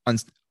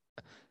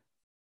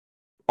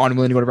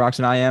 unwilling to go to Rocks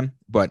than I am.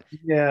 But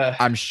yeah,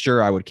 I'm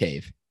sure I would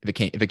cave if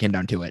it came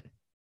down to it.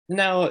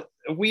 Now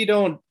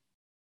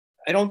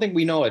I don't think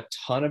we know a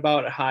ton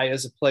about High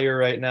as a player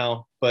right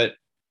now, but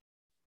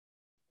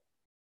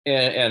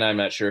and I'm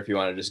not sure if you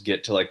want to just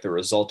get to like the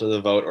result of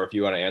the vote or if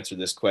you want to answer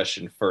this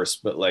question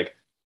first, but like,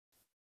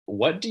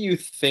 what do you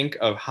think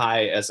of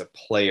High as a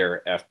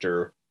player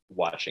after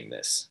watching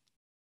this?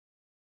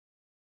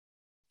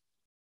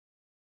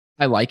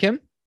 I like him.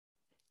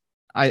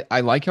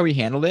 I like how he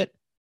handled it.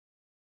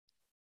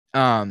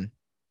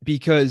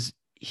 Because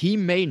he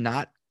may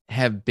not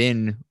have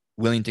been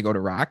willing to go to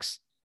Rocks,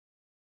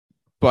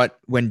 but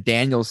when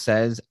Daniel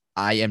says,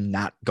 I am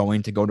not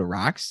going to go to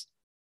Rocks,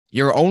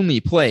 your only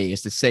play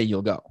is to say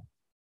you'll go.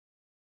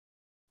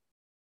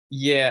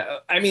 Yeah,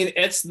 I mean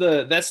that's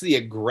the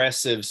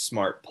aggressive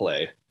smart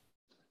play.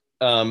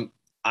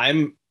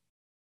 I'm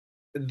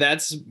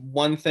That's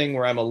one thing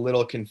where I'm a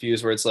little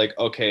confused where it's like,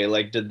 okay,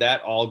 like did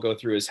that all go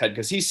through his head?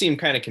 Because he seemed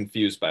kind of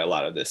confused by a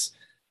lot of this.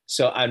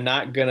 So I'm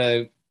not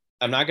gonna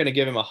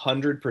give him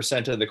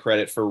 100% of the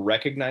credit for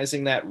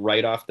recognizing that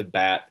right off the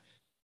bat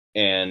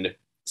and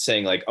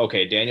saying like,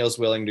 okay, Daniel's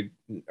willing to,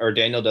 or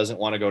Daniel doesn't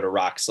want to go to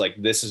Rocks. Like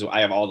I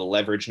have all the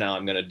leverage now.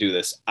 I'm gonna do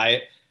this.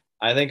 I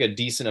think a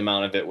decent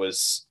amount of it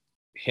was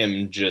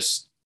him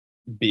just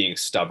being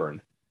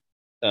stubborn.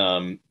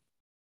 Um,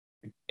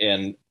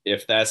 and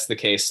if that's the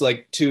case,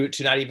 like to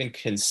not even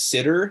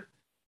consider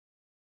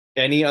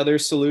any other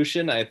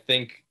solution, I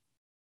think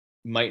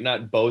might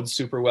not bode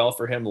super well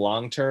for him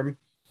long term.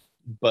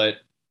 But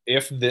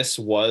if this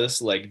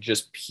was like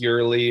just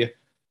purely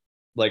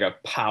like a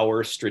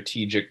power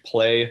strategic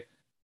play,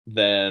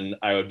 then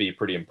I would be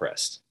pretty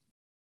impressed.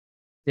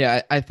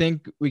 Yeah, I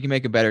think we can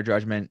make a better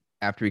judgment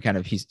after we kind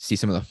of see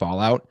some of the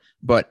fallout,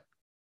 but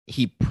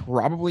he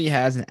probably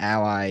has an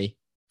ally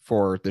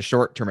for the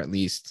short term, at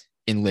least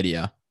in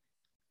Lydia,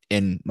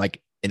 in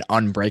like an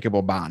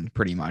unbreakable bond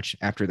pretty much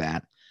after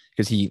that,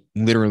 because he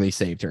literally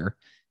saved her.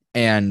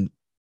 And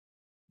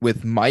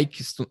with Mike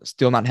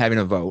still not having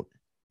a vote,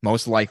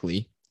 most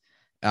likely,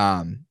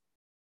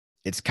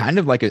 it's kind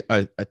of like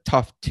a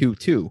tough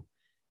 2-2.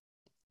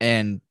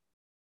 And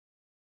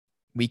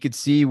we could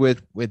see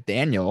with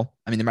Daniel,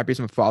 I mean, there might be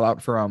some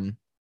fallout from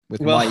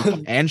with Mike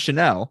and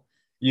Chanel.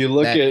 You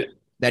look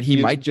that he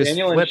might just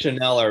Daniel flip. and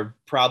Chanel are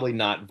probably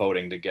not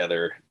voting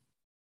together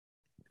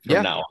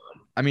from now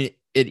on. I mean,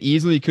 it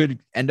easily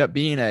could end up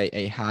being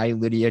a high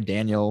Lydia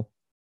Daniel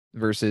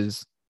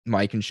versus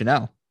Mike and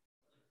Chanel.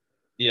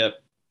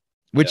 Yep.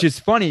 Which is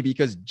funny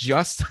because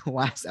just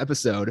last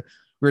episode,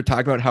 we were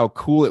talking about how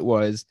cool it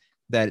was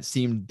that it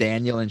seemed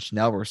Daniel and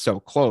Chanel were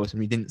so close, and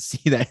we didn't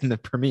see that in the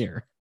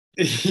premiere.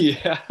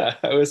 Yeah,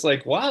 I was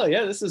like, wow,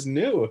 yeah, this is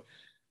new.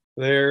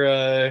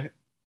 There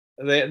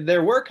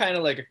were kind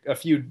of like a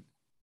few.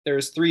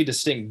 There's 3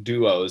 distinct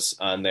duos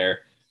on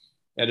there.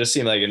 It just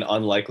seemed like an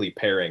unlikely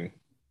pairing.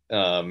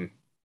 Well,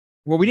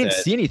 we didn't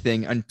see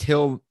anything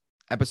until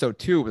episode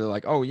 2. Where they're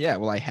like, oh yeah,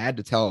 well, I had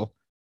to tell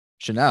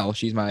Chanel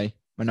she's my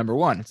number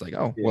one. It's like,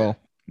 oh, well,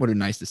 would have been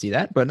nice to see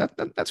that, but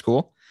that's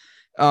cool.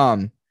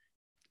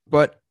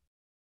 But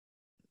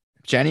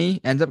Jenny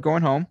ends up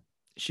going home.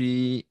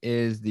 She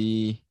is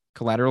the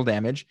collateral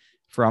damage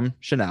from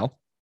Chanel.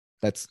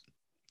 That's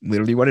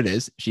literally what it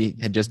is. She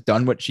had just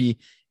done what she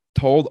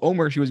told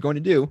Omar she was going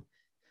to do.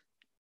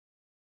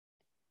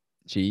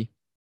 She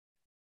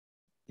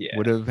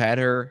would have had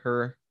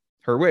her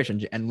wish,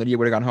 and Lydia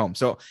would have gone home.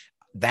 So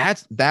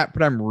that's that.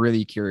 But I'm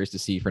really curious to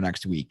see for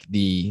next week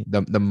the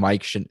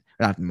Mike,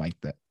 not Mike,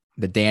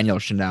 the Daniel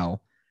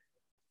Chanel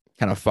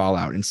kind of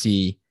fallout, and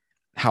see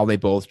how they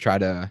both try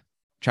to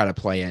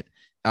play it.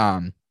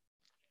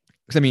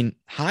 Because I mean,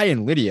 Hai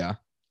and Lydia,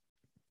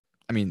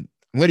 I mean,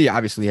 Lydia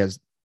obviously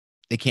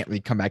they can't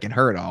really come back at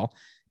her at all,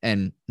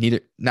 and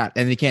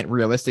they can't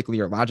realistically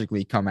or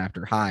logically come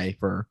after Hai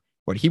for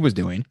what he was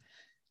doing.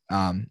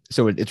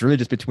 So it's really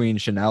just between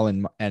Chanel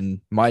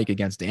and Mike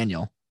against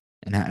Daniel,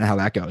 and how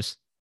that goes.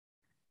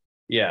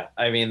 Yeah,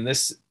 I mean,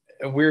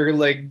 we're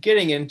like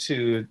getting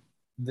into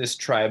this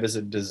tribe as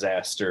a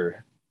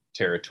disaster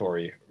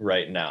territory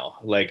right now.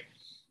 Like,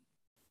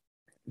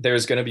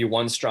 there's going to be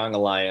one strong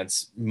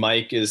alliance.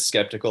 Mike is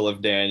skeptical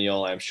of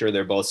Daniel. I'm sure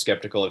they're both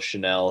skeptical of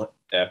Chanel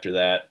after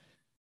that.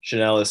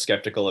 Chanel is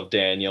skeptical of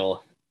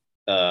Daniel.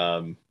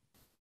 And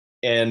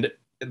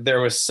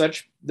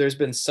there's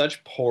been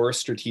such poor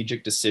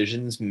strategic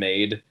decisions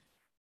made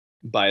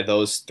by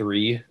those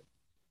 3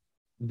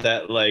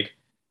 that, like,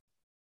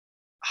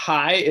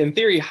 in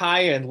theory, Hai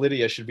and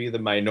Lydia should be the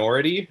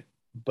minority,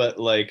 but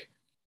like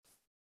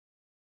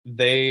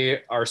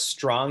they are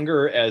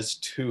stronger as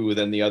 2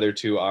 than the other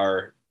 2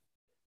 are,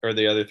 or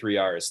the other 3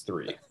 are as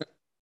 3.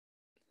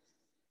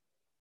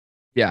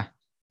 Yeah.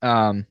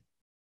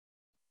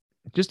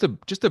 Just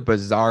a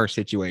bizarre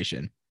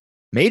situation.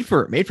 Made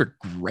for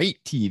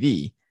great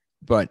TV,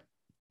 but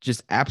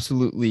just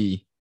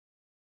absolutely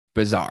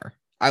bizarre.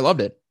 I loved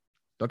it.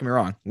 Don't get me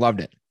wrong. Loved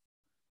it.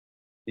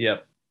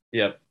 Yep.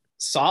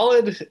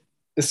 Solid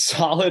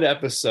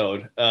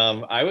episode.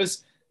 I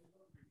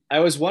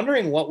was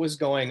wondering what was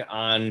going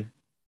on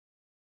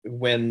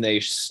when they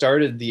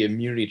started the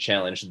immunity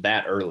challenge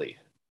that early.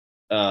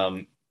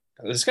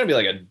 This is going to be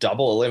like a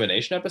double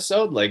elimination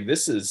episode. Like,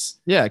 this is...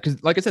 Yeah,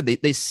 because like I said,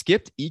 they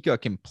skipped Ika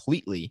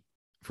completely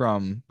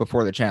from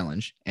before the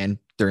challenge and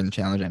during the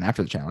challenge and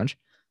after the challenge.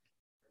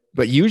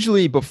 But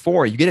usually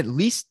before, you get at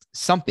least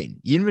something.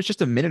 Even if it's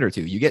just a minute or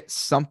 2, you get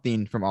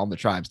something from all the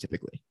tribes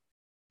typically.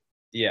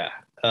 Yeah.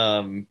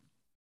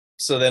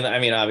 So then, I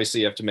mean,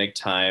 obviously you have to make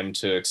time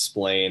to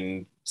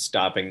explain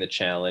stopping the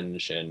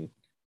challenge and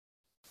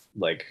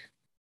like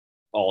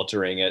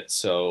altering it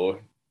so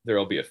there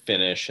will be a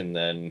finish, and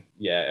then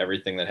yeah,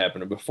 everything that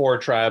happened before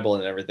tribal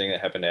and everything that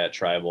happened at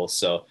tribal.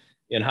 So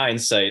in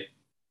hindsight,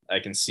 I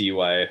can see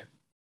why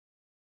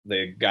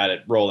they got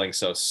it rolling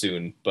so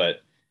soon.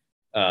 But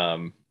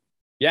um,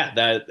 yeah,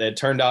 that it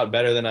turned out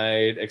better than I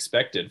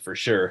expected for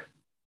sure.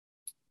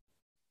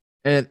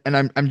 And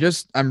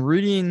I'm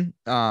reading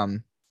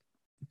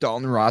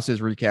Dalton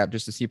Ross's recap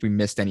just to see if we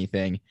missed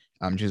anything.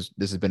 Just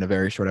this has been a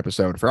very short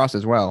episode for us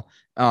as well.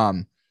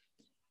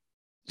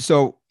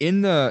 So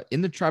in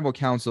the tribal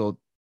council,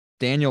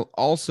 Daniel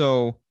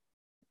also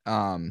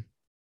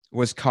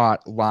was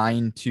caught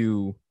lying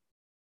to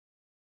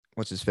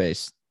what's his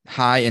face,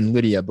 Hai and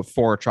Lydia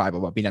before tribal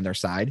about being on their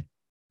side.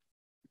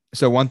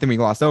 So one thing we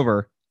glossed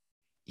over,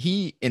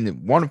 he in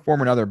one form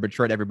or another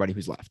betrayed everybody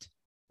who's left.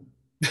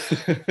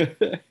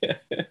 That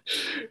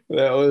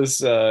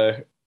was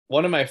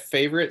one of my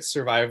favorite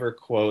Survivor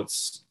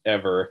quotes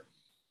ever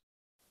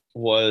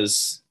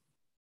was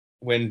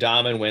when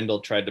Dom and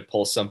Wendell tried to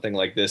pull something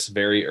like this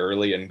very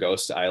early in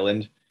Ghost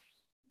Island,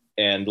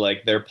 and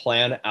like their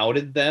plan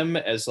outed them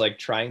as like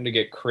trying to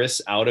get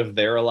Chris out of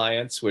their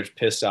alliance, which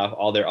pissed off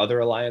all their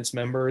other alliance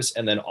members,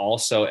 and then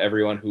also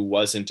everyone who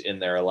wasn't in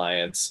their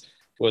alliance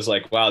was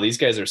like, wow, these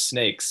guys are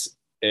snakes.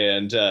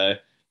 And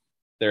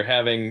they're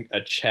having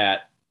a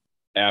chat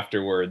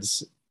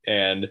afterwards,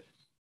 and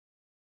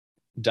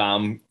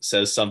Dom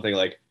says something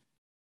like,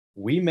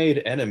 we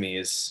made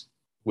enemies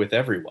with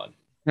everyone.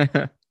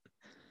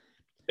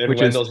 And Which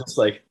Wendell's just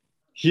like,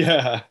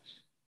 yeah.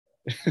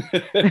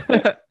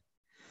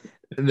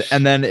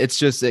 And then it's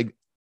just like,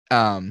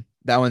 that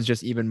one's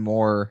just even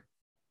more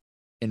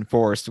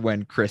enforced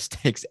when Chris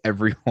takes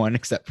everyone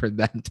except for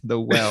them to the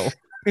well.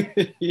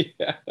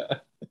 Yeah.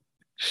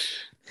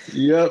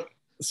 Yep.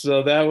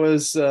 So that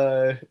was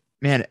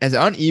Man, as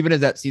uneven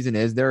as that season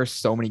is, there are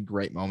so many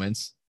great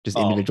moments, just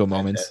individual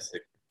moments.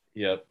 Fantastic.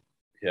 Yep.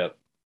 Yep.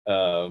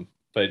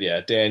 But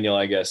yeah, Daniel,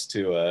 I guess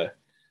to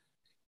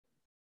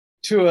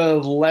a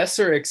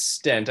lesser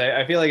extent,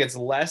 I feel like it's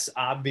less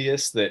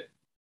obvious that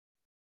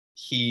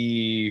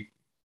he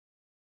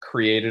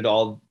created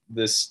all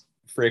this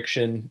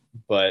friction,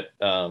 but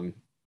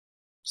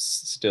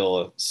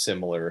still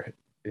similar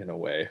in a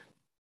way.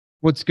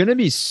 What's going to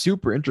be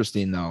super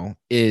interesting, though,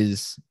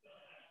 is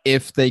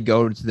if they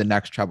go to the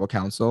next tribal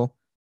council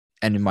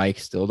and Mike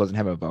still doesn't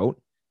have a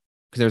vote,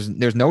 because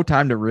there's no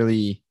time to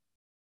really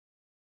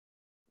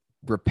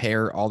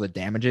repair all the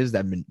damages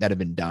that have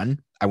been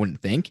done, I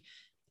wouldn't think.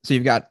 So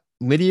you've got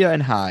Lydia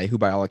and Hai, who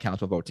by all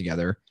accounts will vote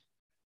together.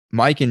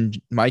 Mike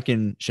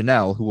and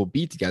Chanel, who will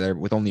be together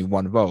with only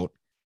one vote.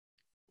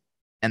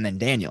 And then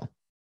Daniel.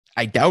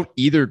 I doubt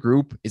either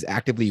group is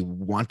actively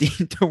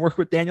wanting to work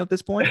with Daniel at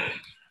this point.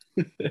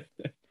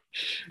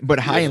 But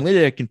Hai and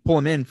Lydia can pull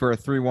him in for a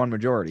 3-1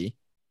 majority.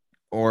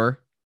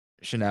 Or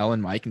Chanel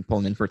and Mike can pull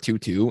him in for a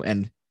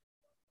 2-2.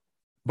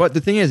 But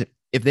the thing is,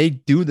 if they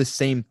do the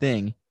same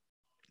thing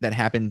that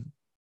happened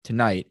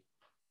tonight,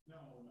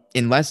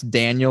 unless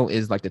Daniel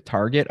is like the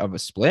target of a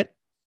split,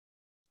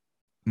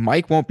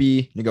 Mike won't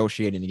be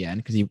negotiating again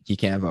because he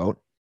can't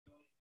vote.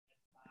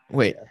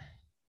 Wait.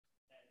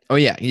 Oh,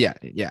 yeah.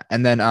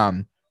 And then, I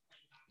mean,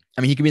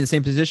 he could be in the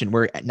same position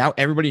where now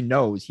everybody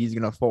knows he's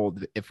going to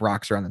fold if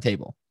rocks are on the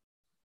table.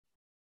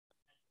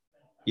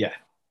 Yeah.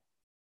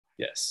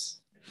 Yes.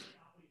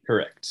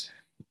 Correct.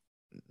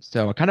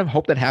 So I kind of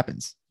hope that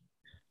happens.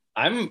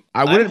 I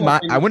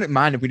wouldn't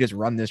mind if we just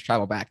run this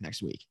tribal back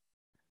next week.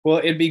 Well,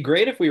 it'd be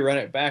great if we run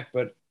it back,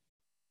 but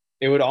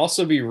it would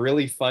also be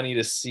really funny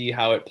to see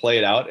how it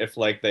played out if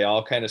like they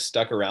all kind of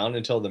stuck around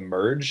until the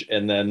merge,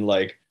 and then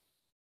like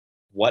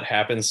what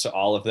happens to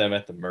all of them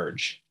at the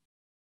merge.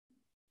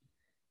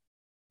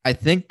 I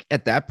think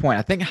at that point,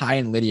 I think Hai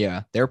and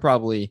Lydia, they're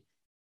probably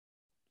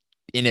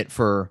in it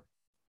for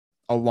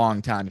a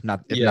long time, if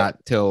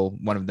not till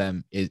one of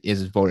them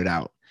is voted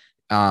out.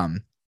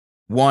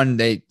 One,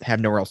 they have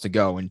nowhere else to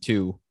go, and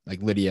two,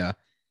 like Lydia,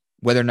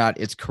 whether or not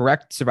it's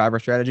correct Survivor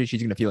strategy,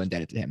 she's going to feel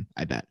indebted to him,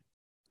 I bet.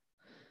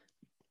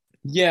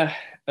 Yeah.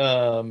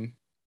 And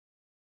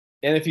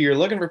if you're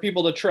looking for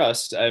people to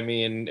trust, I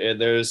mean,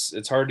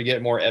 it's hard to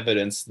get more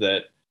evidence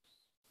that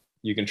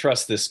you can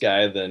trust this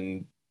guy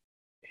than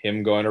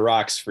him going to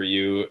rocks for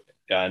you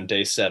on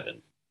day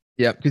 7.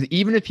 Yeah, because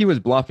even if he was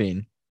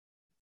bluffing,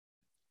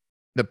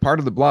 the part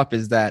of the bluff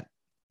is that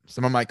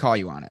someone might call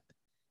you on it.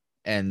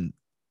 And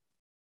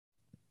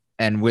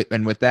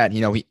with that,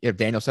 you know, if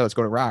Daniel said, let's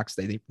go to rocks,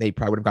 they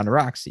probably would have gone to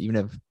rocks, even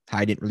if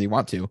Hai didn't really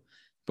want to.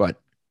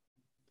 But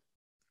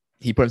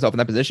he put himself in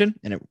that position,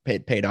 and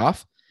it paid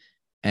off.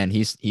 And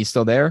he's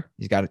still there.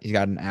 He's got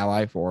an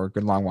ally for a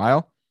good long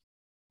while.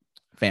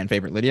 Fan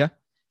favorite Lydia.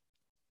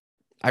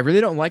 I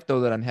really don't like,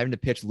 though, that I'm having to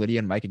pitch Lydia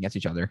and Mike against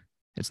each other.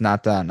 It's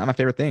not my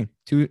favorite thing.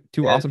 Two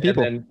awesome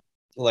people. And then,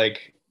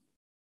 like,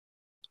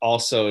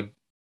 also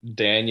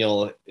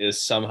Daniel is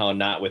somehow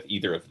not with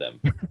either of them.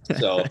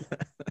 So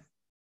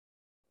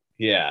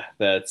yeah,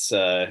 that's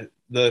the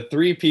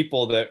 3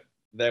 people that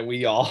that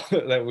we all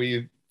that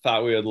we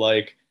thought we would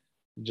like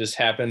just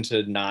happen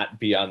to not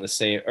be on the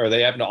same, or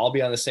they happen to all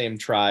be on the same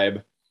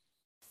tribe,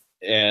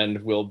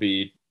 and will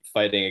be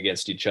fighting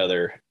against each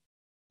other.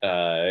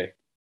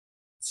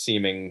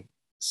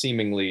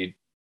 Seemingly,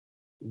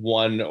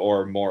 one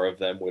or more of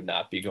them would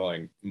not be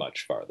going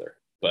much farther,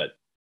 but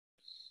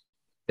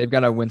They've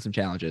got to win some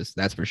challenges.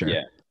 That's for sure.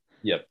 yeah,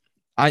 yep.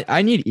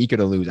 I need Ika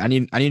to lose. I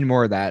need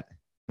more of that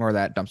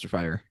dumpster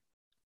fire.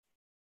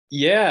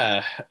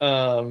 Yeah.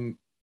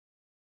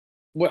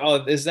 Well,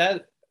 is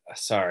that,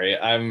 sorry,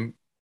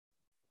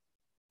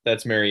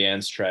 that's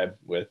Marianne's tribe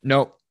with,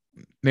 Nope.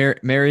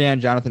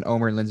 Marianne, Jonathan,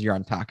 Omer, and Lindsay are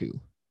on Taku.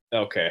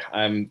 okay.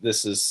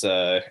 This is,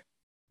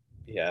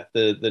 yeah,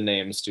 the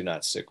names do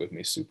not stick with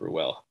me super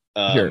well.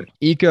 Here,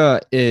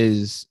 Ika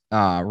is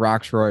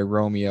Roxroy,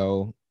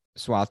 Romeo,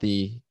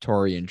 Swathi,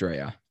 Tori, and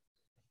Drea.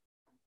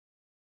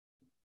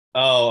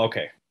 Oh,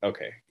 okay.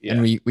 Okay. Yeah.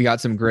 And we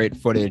got some great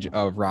footage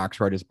of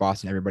Roxroy just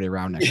bossing everybody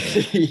around next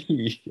to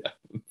him. Yeah.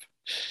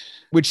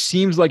 Which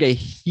seems like a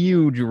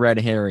huge red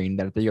herring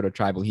that if they go to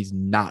tribal, he's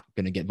not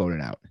going to get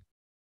voted out.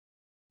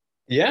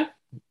 Yeah.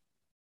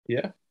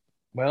 Yeah.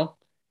 Well,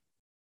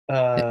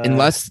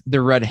 unless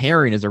the red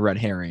herring is a red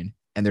herring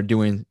and they're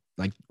doing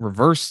like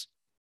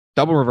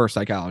double reverse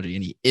psychology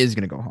and he is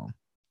going to go home.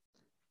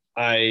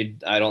 I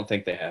don't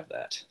think they have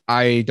that.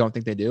 I don't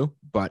think they do,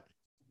 but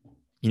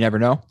you never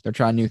know. They're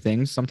trying new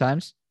things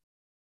sometimes.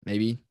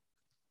 Maybe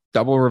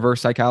double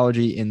reverse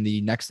psychology in the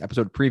next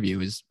episode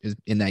preview is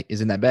in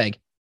that bag.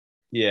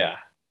 Yeah.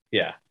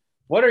 Yeah.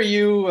 What are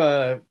you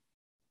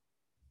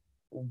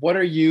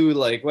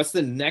like, what's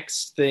the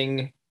next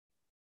thing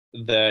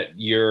that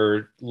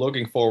you're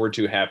looking forward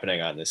to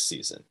happening on this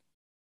season?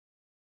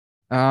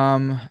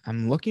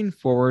 I'm looking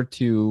forward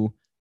to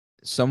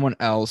someone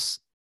else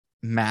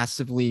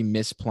massively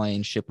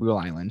misplaying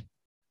Shipwheel Island.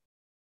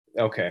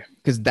 Okay.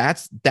 Because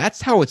that's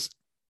how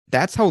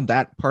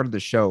that part of the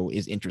show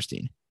is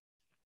interesting.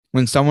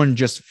 When someone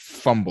just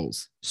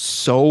fumbles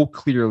so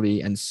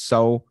clearly and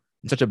so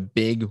in such a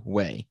big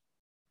way.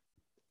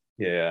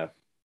 Yeah.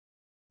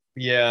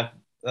 Yeah.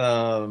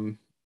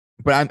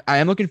 But I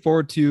am looking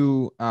forward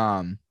to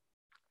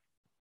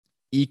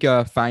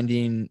Ika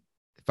finding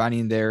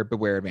their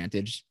beware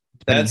advantage.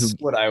 That's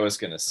what I was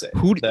gonna say.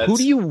 Who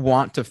do you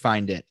want to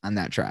find it on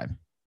that tribe?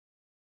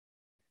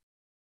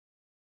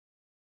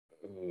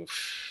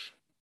 Oof.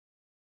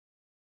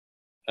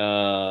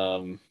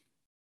 Man.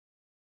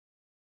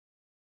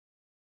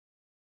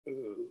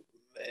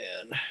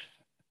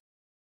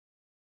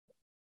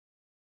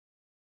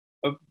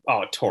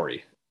 Oh,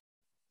 Tori.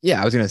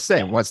 Yeah, I was gonna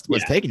say, what's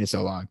taking you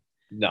so long?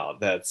 No,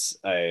 that's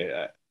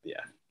yeah,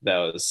 that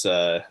was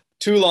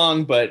too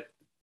long, but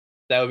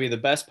that would be the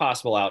best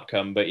possible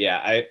outcome. But yeah,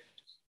 I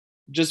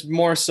just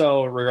more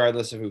so,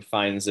 regardless of who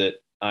finds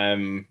it,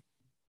 I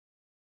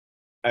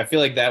feel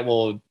like that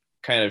will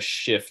kind of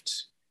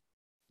shift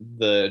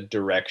the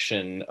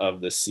direction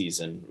of the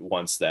season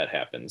once that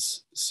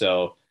happens.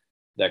 So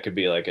that could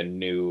be like a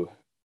new,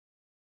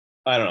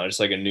 I don't know, just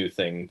like a new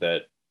thing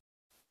that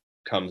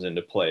comes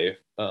into play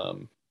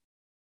for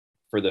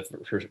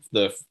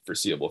the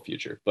foreseeable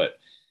future. But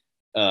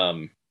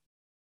it'd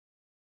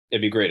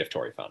be great if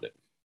Tori found it.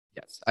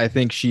 Yes, I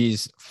think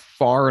she's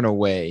far and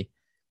away,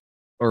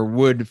 or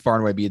would far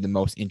and away be the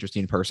most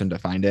interesting person to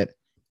find it,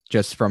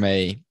 just from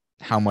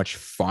how much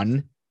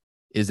fun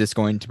is this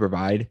going to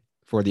provide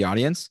for the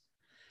audience.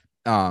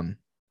 I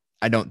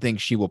don't think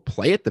she will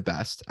play it the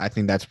best. I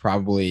think that's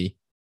probably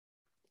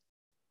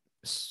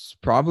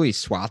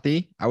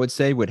Swathi, I would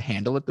say, would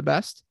handle it the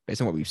best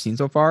based on what we've seen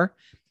so far.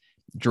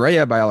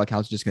 Drea, by all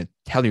accounts, is just going to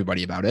tell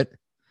everybody about it.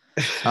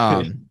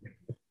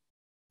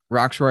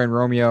 Roxroy and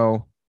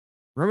Romeo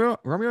don't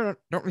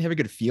really have a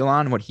good feel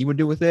on what he would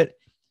do with it.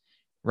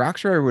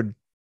 Roxroy would,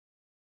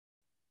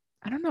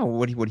 I don't know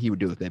what he would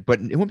do with it, but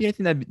it wouldn't be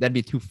anything that'd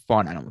be too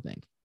fun. I don't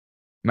think.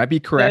 Might be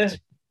correct.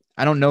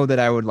 I don't know that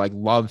I would like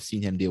love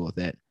seeing him deal with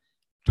it.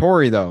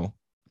 Tori, though,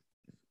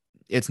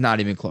 it's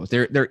not even close.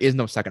 There is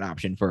no second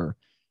option for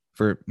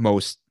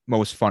most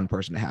fun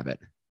person to have it.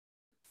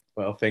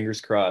 Well,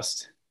 fingers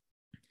crossed.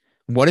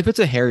 What if it's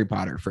a Harry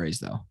Potter phrase,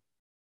 though?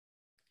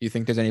 You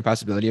think there's any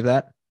possibility of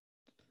that?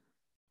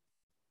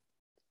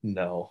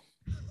 No.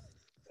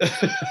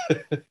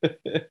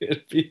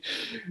 it'd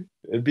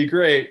be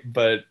great,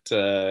 but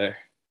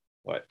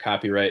what,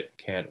 copyright?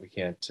 We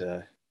can't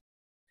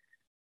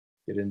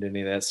get into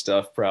any of that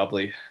stuff,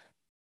 probably.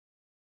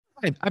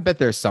 I bet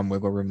there's some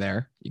wiggle room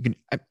there. You can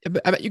I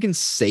bet you can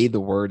say the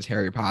words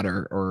Harry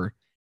Potter or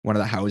one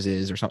of the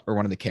houses or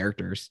one of the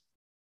characters.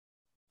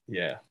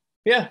 Yeah.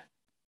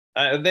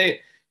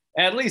 They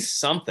at least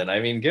something. I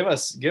mean, give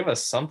us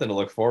something to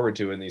look forward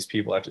to when these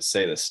people have to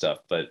say this stuff.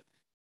 But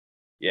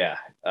yeah,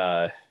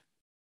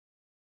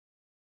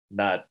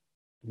 not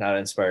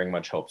inspiring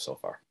much hope so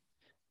far.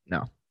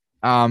 No.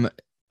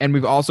 And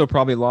we've also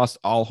probably lost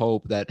all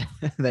hope that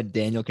that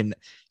Daniel can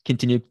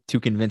continue to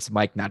convince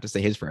Mike not to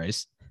say his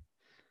phrase.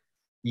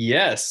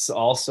 Yes,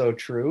 also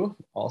true.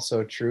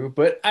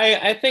 But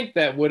I think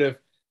that would have,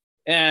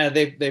 Yeah,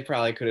 they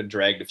probably could have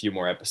dragged a few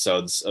more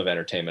episodes of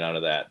entertainment out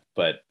of that,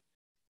 but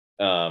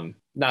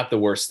not the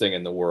worst thing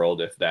in the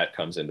world if that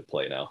comes into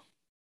play now.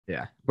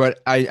 Yeah.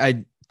 But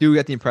I do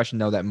get the impression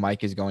though that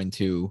Mike is going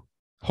to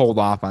hold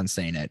off on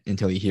saying it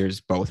until he hears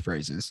both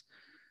phrases.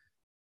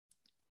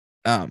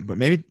 But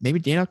maybe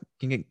Daniel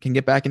can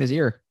get back in his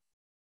ear.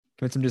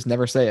 Convince him to just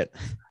never say it.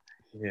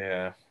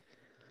 Yeah.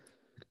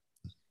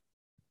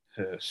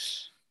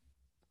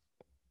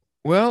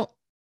 Well,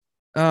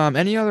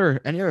 any other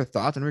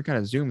thoughts? And we kind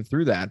of zoomed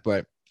through that,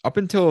 but up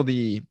until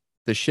the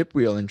ship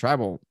wheel in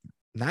tribal,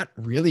 not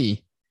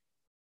really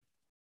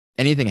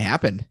anything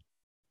happened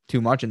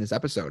too much in this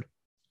episode.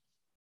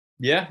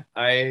 Yeah,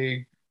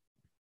 I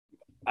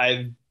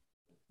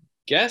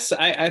guess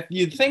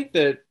you'd think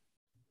that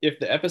if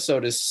the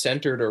episode is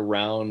centered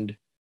around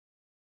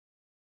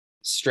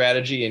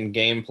strategy and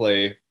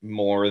gameplay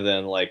more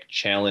than like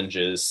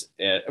challenges,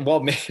 and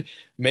well,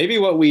 maybe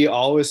what we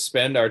always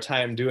spend our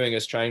time doing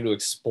is trying to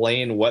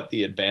explain what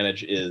the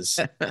advantage is,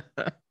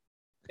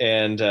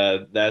 and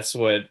that's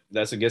what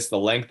gets the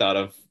length out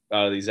of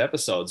these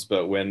episodes.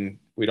 But when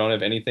we don't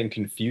have anything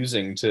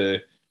confusing to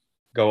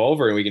go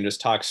over and we can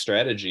just talk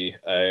strategy,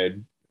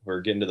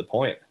 we're getting to the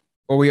point.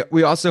 Well,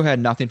 we also had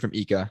nothing from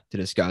Ika to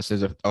discuss.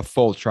 There's a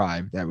full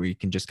tribe that we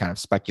can just kind of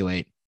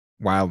speculate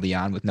wildly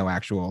on with no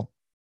actual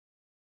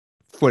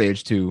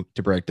footage to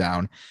break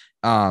down.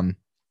 And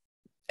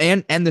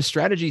the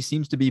strategy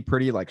seems to be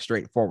pretty like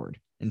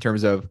straightforward in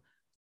terms of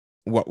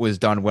what was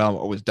done well,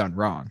 what was done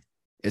wrong.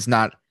 It's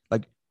not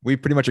like we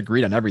pretty much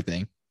agreed on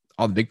everything,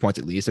 all the big points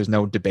at least. There's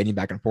no debating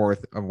back and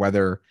forth of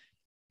whether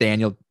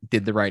Daniel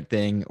did the right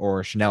thing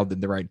or Chanel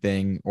did the right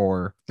thing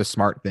or the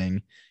smart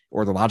thing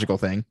or the logical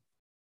thing.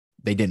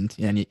 They didn't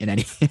in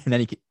any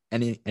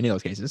of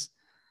those cases.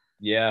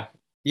 Yeah.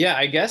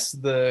 I guess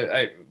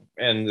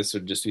and this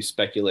would just be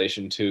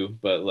speculation too,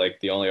 but like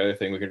the only other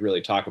thing we could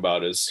really talk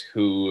about is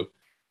who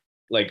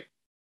would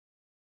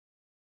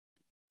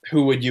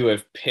you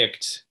have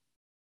picked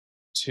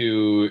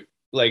to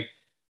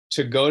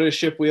go to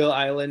Shipwheel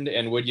Island,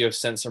 and would you have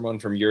sent someone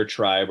from your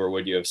tribe or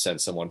would you have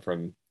sent someone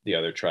from the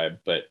other tribe?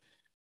 But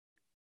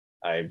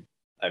I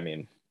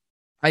mean,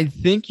 I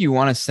think you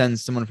want to send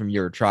someone from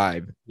your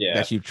tribe yeah,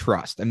 that you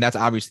trust. And that's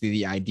obviously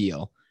the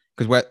ideal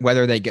because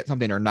whether they get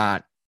something or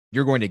not,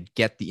 you're going to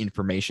get the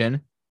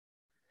information.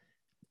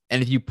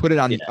 And if you put it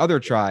on the other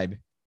tribe,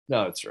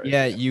 no, that's right.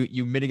 Yeah,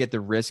 you mitigate the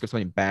risk of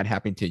something bad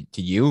happening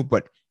to you,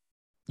 but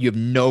you have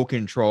no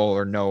control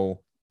or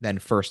no then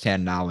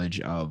firsthand knowledge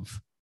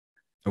of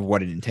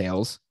what it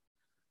entails.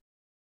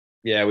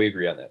 Yeah, we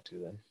agree on that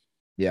too then.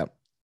 Yeah.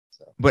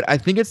 So. But I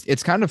think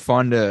it's kind of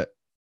fun to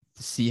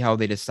see how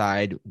they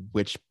decide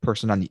which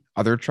person on the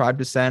other tribe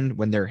to send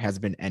when there has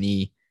been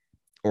any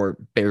or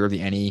barely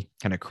any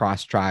kind of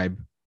cross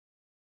tribe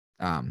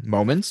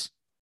moments.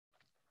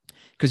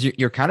 Because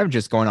you're kind of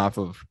just going off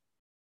of,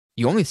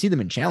 you only see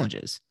them in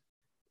challenges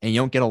and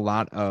you don't get a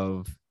lot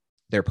of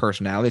their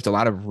personality. It's a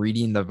lot of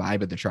reading the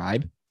vibe of the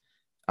tribe.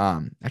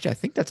 Actually, I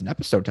think that's an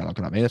episode title.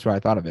 Maybe that's what I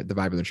thought of it, the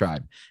vibe of the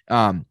tribe.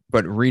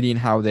 But reading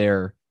how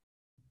they're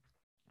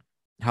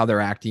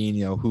acting,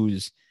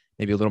 who's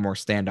maybe a little more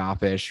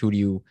standoffish, who do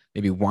you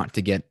maybe want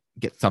to get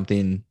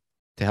something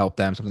to help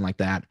them, something like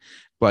that.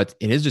 But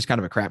it is just kind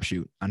of a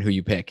crapshoot on who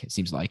you pick, it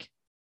seems like.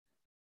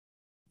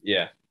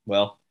 Yeah,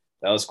 well,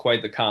 that was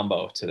quite the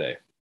combo today.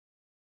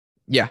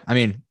 Yeah, I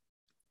mean,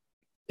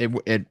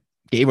 it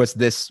gave us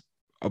this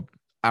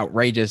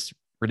outrageous,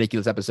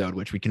 ridiculous episode,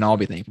 which we can all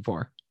be thankful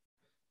for.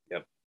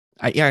 Yep.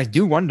 I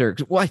do wonder.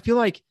 Well, I feel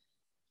like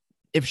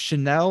if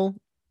Chanel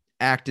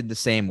acted the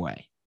same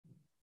way,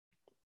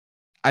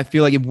 I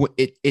feel like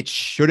it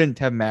shouldn't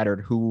have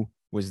mattered who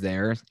was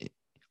there,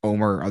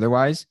 Omar or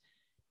otherwise,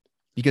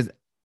 because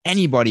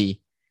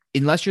anybody,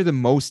 unless you're the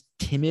most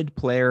timid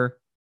player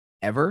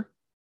ever,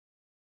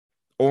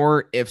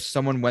 or if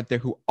someone went there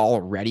who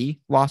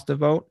already lost a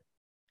vote,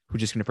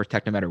 who's just going to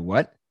protect no matter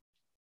what,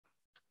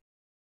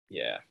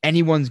 yeah,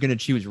 anyone's going to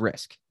choose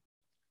risk.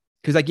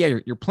 Because like, yeah,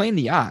 you're playing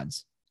the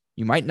odds.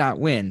 You might not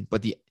win,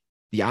 but the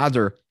odds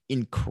are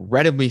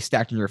incredibly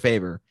stacked in your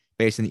favor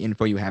based on the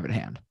info you have at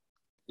hand.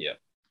 Yeah.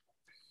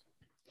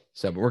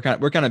 So, but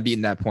we're kind of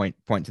beating that point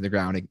to the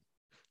ground. I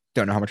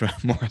don't know how much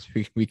more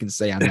we can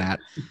say on that.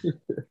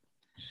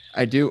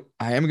 I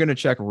am going to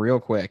check real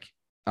quick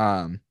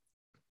if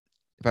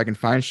I can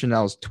find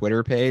Chanel's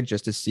Twitter page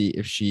just to see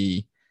if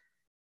she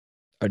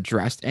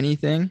addressed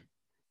anything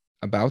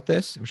about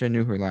this. I wish I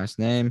knew her last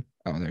name.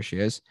 Oh, there she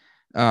is.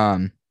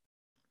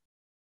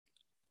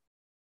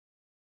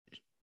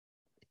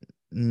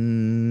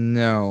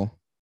 No.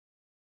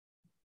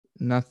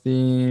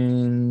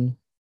 Nothing.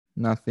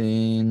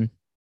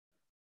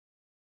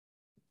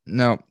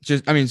 No,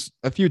 just, I mean,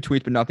 a few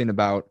tweets, but nothing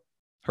about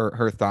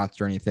her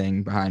thoughts or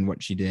anything behind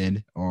what she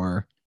did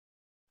or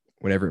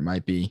whatever it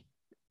might be.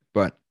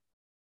 But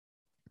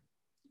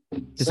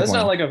so that's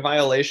not like a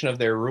violation of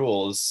their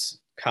rules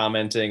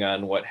commenting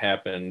on what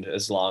happened,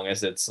 as long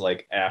as it's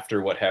like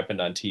after what happened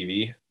on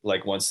TV,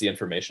 like once the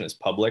information is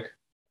public.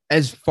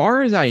 As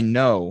far as I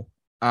know,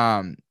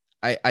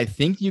 I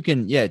think you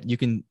can, yeah, you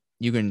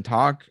can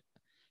talk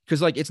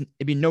because like it'd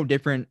be no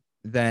different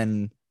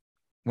than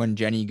when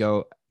Jenny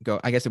go.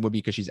 I guess it would be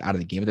because she's out of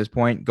the game at this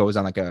point. Goes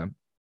on like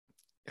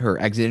her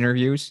exit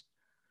interviews.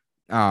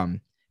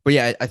 But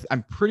yeah,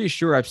 I'm pretty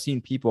sure I've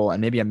seen people,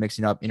 and maybe I'm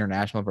mixing up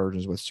international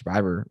versions with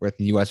Survivor with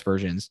the US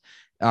versions,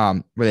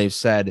 where they've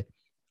said,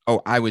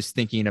 "Oh, I was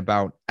thinking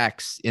about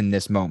X in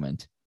this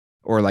moment,"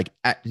 or like,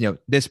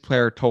 this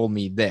player told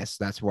me this.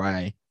 That's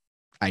why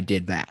I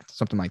did that.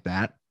 Something like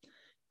that.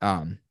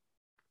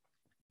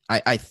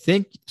 I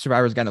think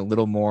Survivor's gotten a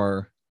little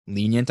more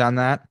lenient on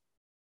that,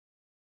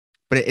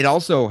 but it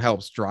also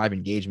helps drive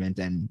engagement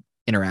and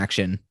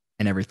interaction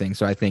and everything.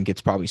 So I think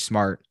it's probably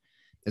smart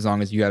as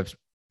long as you have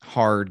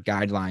hard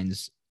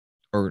guidelines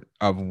or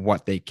of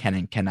what they can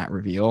and cannot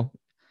reveal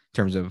in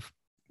terms of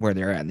where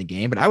they're at in the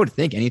game. But I would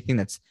think anything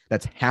that's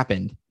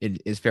happened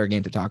is fair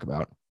game to talk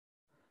about.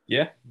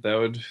 Yeah, that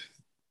would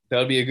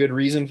be a good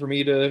reason for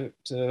me to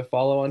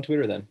follow on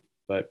Twitter then.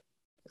 But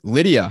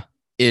Lydia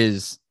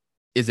is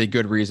a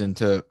good reason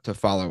to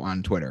follow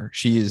on Twitter.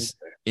 She's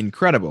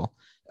incredible.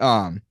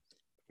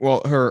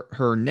 Well,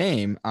 her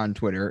name on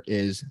Twitter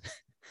is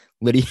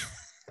Lydia.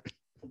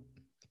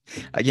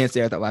 I can't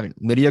say it without laughing.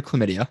 Lydia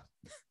Chlamydia.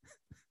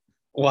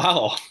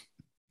 Wow.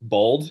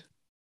 Bold.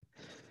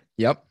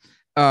 Yep.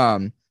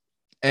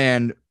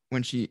 And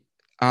when she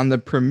on the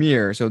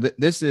premiere, so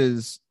this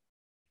is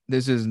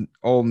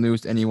old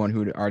news to anyone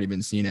who'd already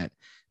been seen it.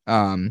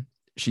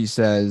 She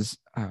says,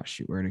 "Oh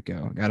shoot, where'd it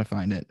go? Gotta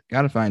find it.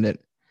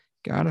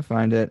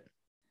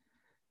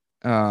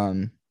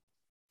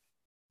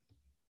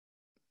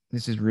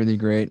 This is really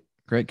great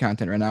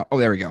content right now. Oh,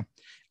 there we go.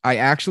 I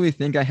actually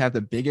think I have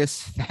the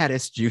biggest,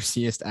 fattest,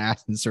 juiciest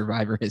ass in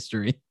Survivor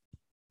history."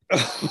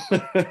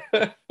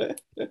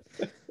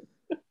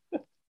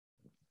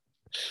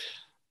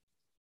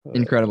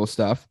 Incredible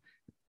stuff.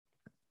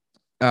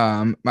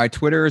 My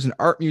Twitter is an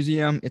art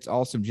museum. It's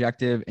all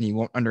subjective and you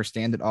won't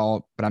understand it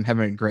all, but I'm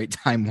having a great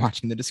time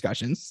watching the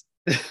discussions.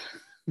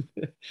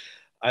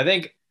 I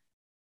think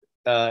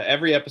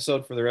every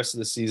episode for the rest of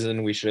the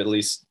season, we should at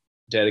least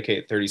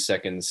dedicate 30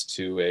 seconds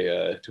to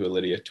a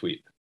Lydia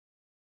tweet.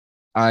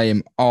 I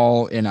am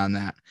all in on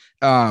that.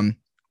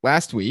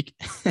 Last week,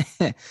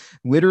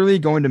 literally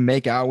going to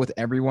make out with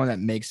everyone that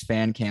makes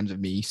fan cams of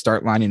me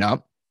start lining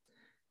up.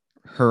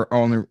 Her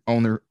own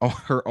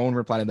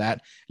reply to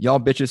that: "Y'all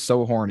bitches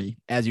so horny,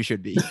 as you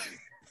should be."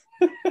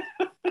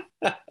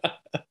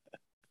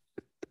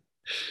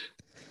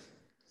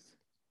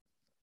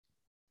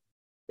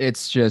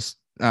 It's just,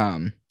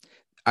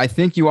 I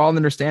think you all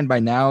understand by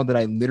now that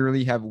I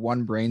literally have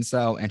one brain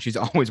cell and she's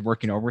always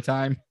working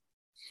overtime.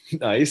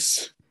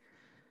 Nice.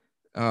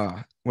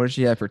 What does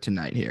she have for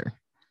tonight here?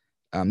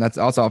 That's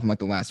also from like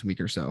the last week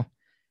or so.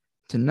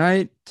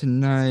 Tonight,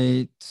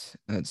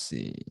 let's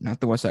see, not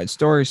the West Side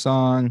Story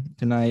song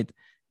tonight.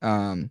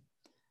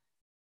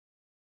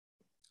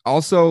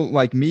 Also,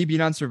 like, me being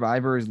on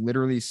Survivor is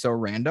literally so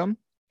random.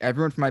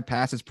 Everyone from my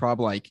past is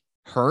probably like,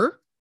 her?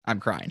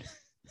 I'm crying.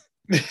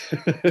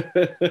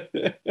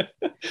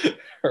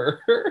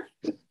 Her?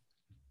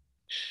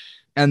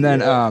 And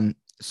then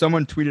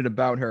someone tweeted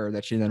about her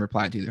that she then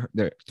replied to.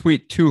 The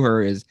tweet to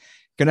her is,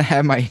 "Gonna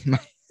have my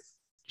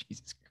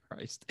Jesus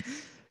Christ.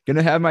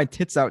 Gonna have my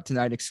tits out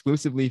tonight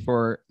exclusively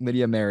for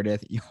Lydia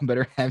Meredith. You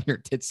better have your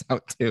tits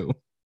out too."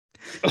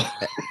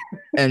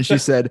 And she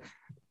said,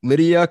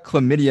 "Lydia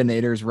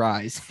Chlamydianators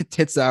rise.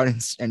 Tits out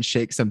and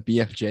shake some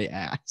BFJ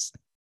ass."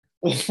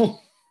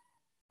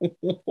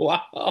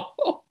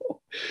 Wow.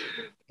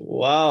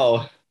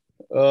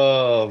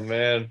 Oh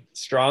man.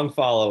 Strong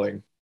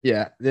following.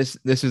 Yeah, this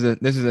is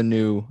a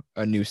new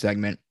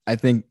segment. I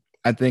think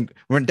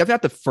we're definitely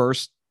not the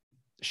first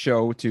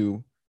show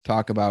to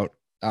talk about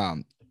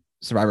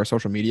Survivor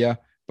social media,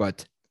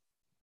 but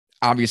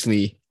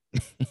obviously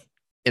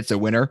it's a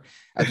winner.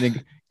 I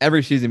think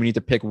every season we need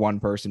to pick one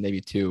person,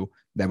 maybe two,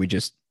 that we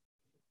just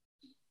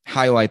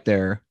highlight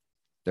their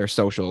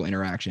social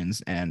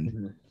interactions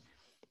and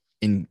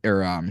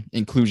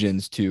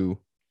inclusions to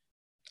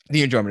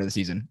the enjoyment of the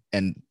season.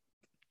 And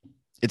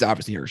it's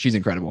obviously her. She's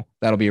incredible.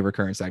 That'll be a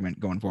recurring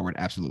segment going forward.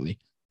 Absolutely.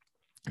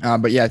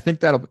 But yeah, I think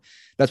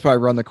that's probably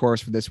run the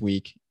course for this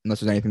week, unless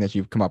there's anything that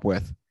you've come up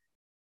with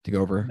to go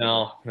over.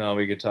 No,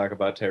 we could talk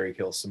about Terry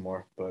Kill some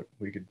more, but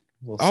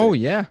we'll see. Oh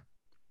yeah.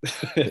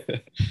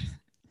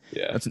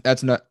 Yeah.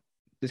 That's not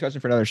discussion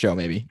for another show,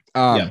 maybe.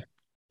 Yeah.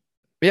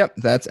 Yep,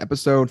 that's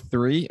episode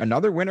 3.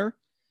 Another winner.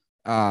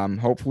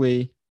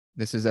 Hopefully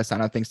this is a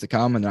sign of things to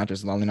come and not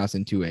just lulling us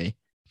into a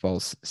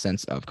false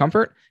sense of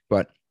comfort,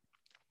 but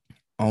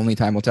only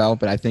time will tell.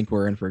 But I think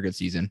we're in for a good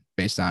season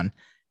based on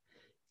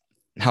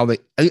how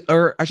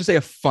or I should say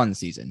a fun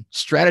season.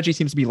 Strategy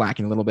seems to be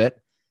lacking a little bit.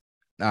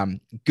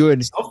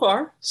 Good so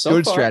far.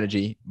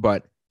 Strategy,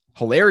 but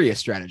hilarious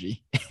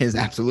strategy is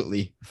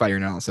absolutely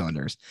firing on all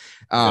cylinders.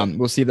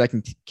 We'll see if that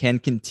can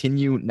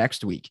continue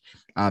next week.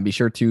 Be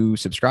sure to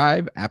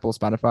subscribe, Apple,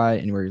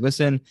 Spotify, anywhere you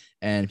listen.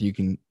 And if you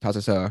can toss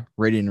us a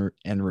rating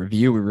and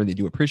review, we really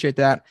do appreciate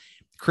that.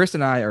 Chris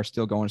and I are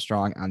still going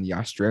strong on the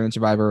Australian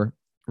Survivor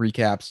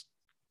recaps.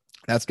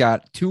 That's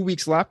got 2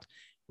 weeks left.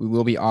 We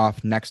will be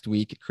off next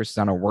week. Chris is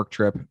on a work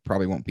trip.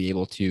 Probably won't be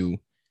able to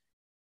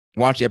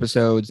watch the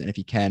episodes. And if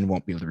he can,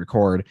 won't be able to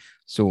record.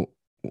 So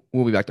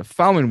we'll be back the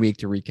following week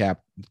to recap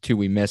the 2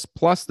 we missed,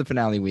 plus the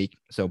finale week.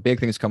 So big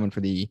things coming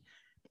for the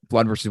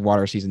Blood versus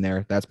Water season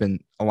there. That's been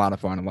a lot of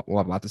fun. We'll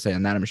have a lot to say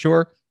on that, I'm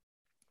sure.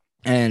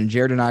 And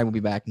Jared and I will be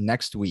back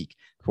next week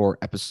for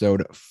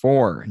episode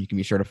 4. And you can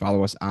be sure to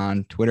follow us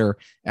on Twitter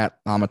at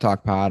Llama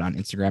Talk Pod, on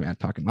Instagram at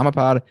Talking Llama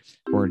Pod.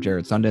 For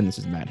Jared Sundin, this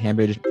is Matt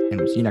Hambidge, and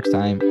we'll see you next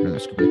time for another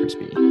Scoop of the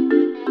Crispy.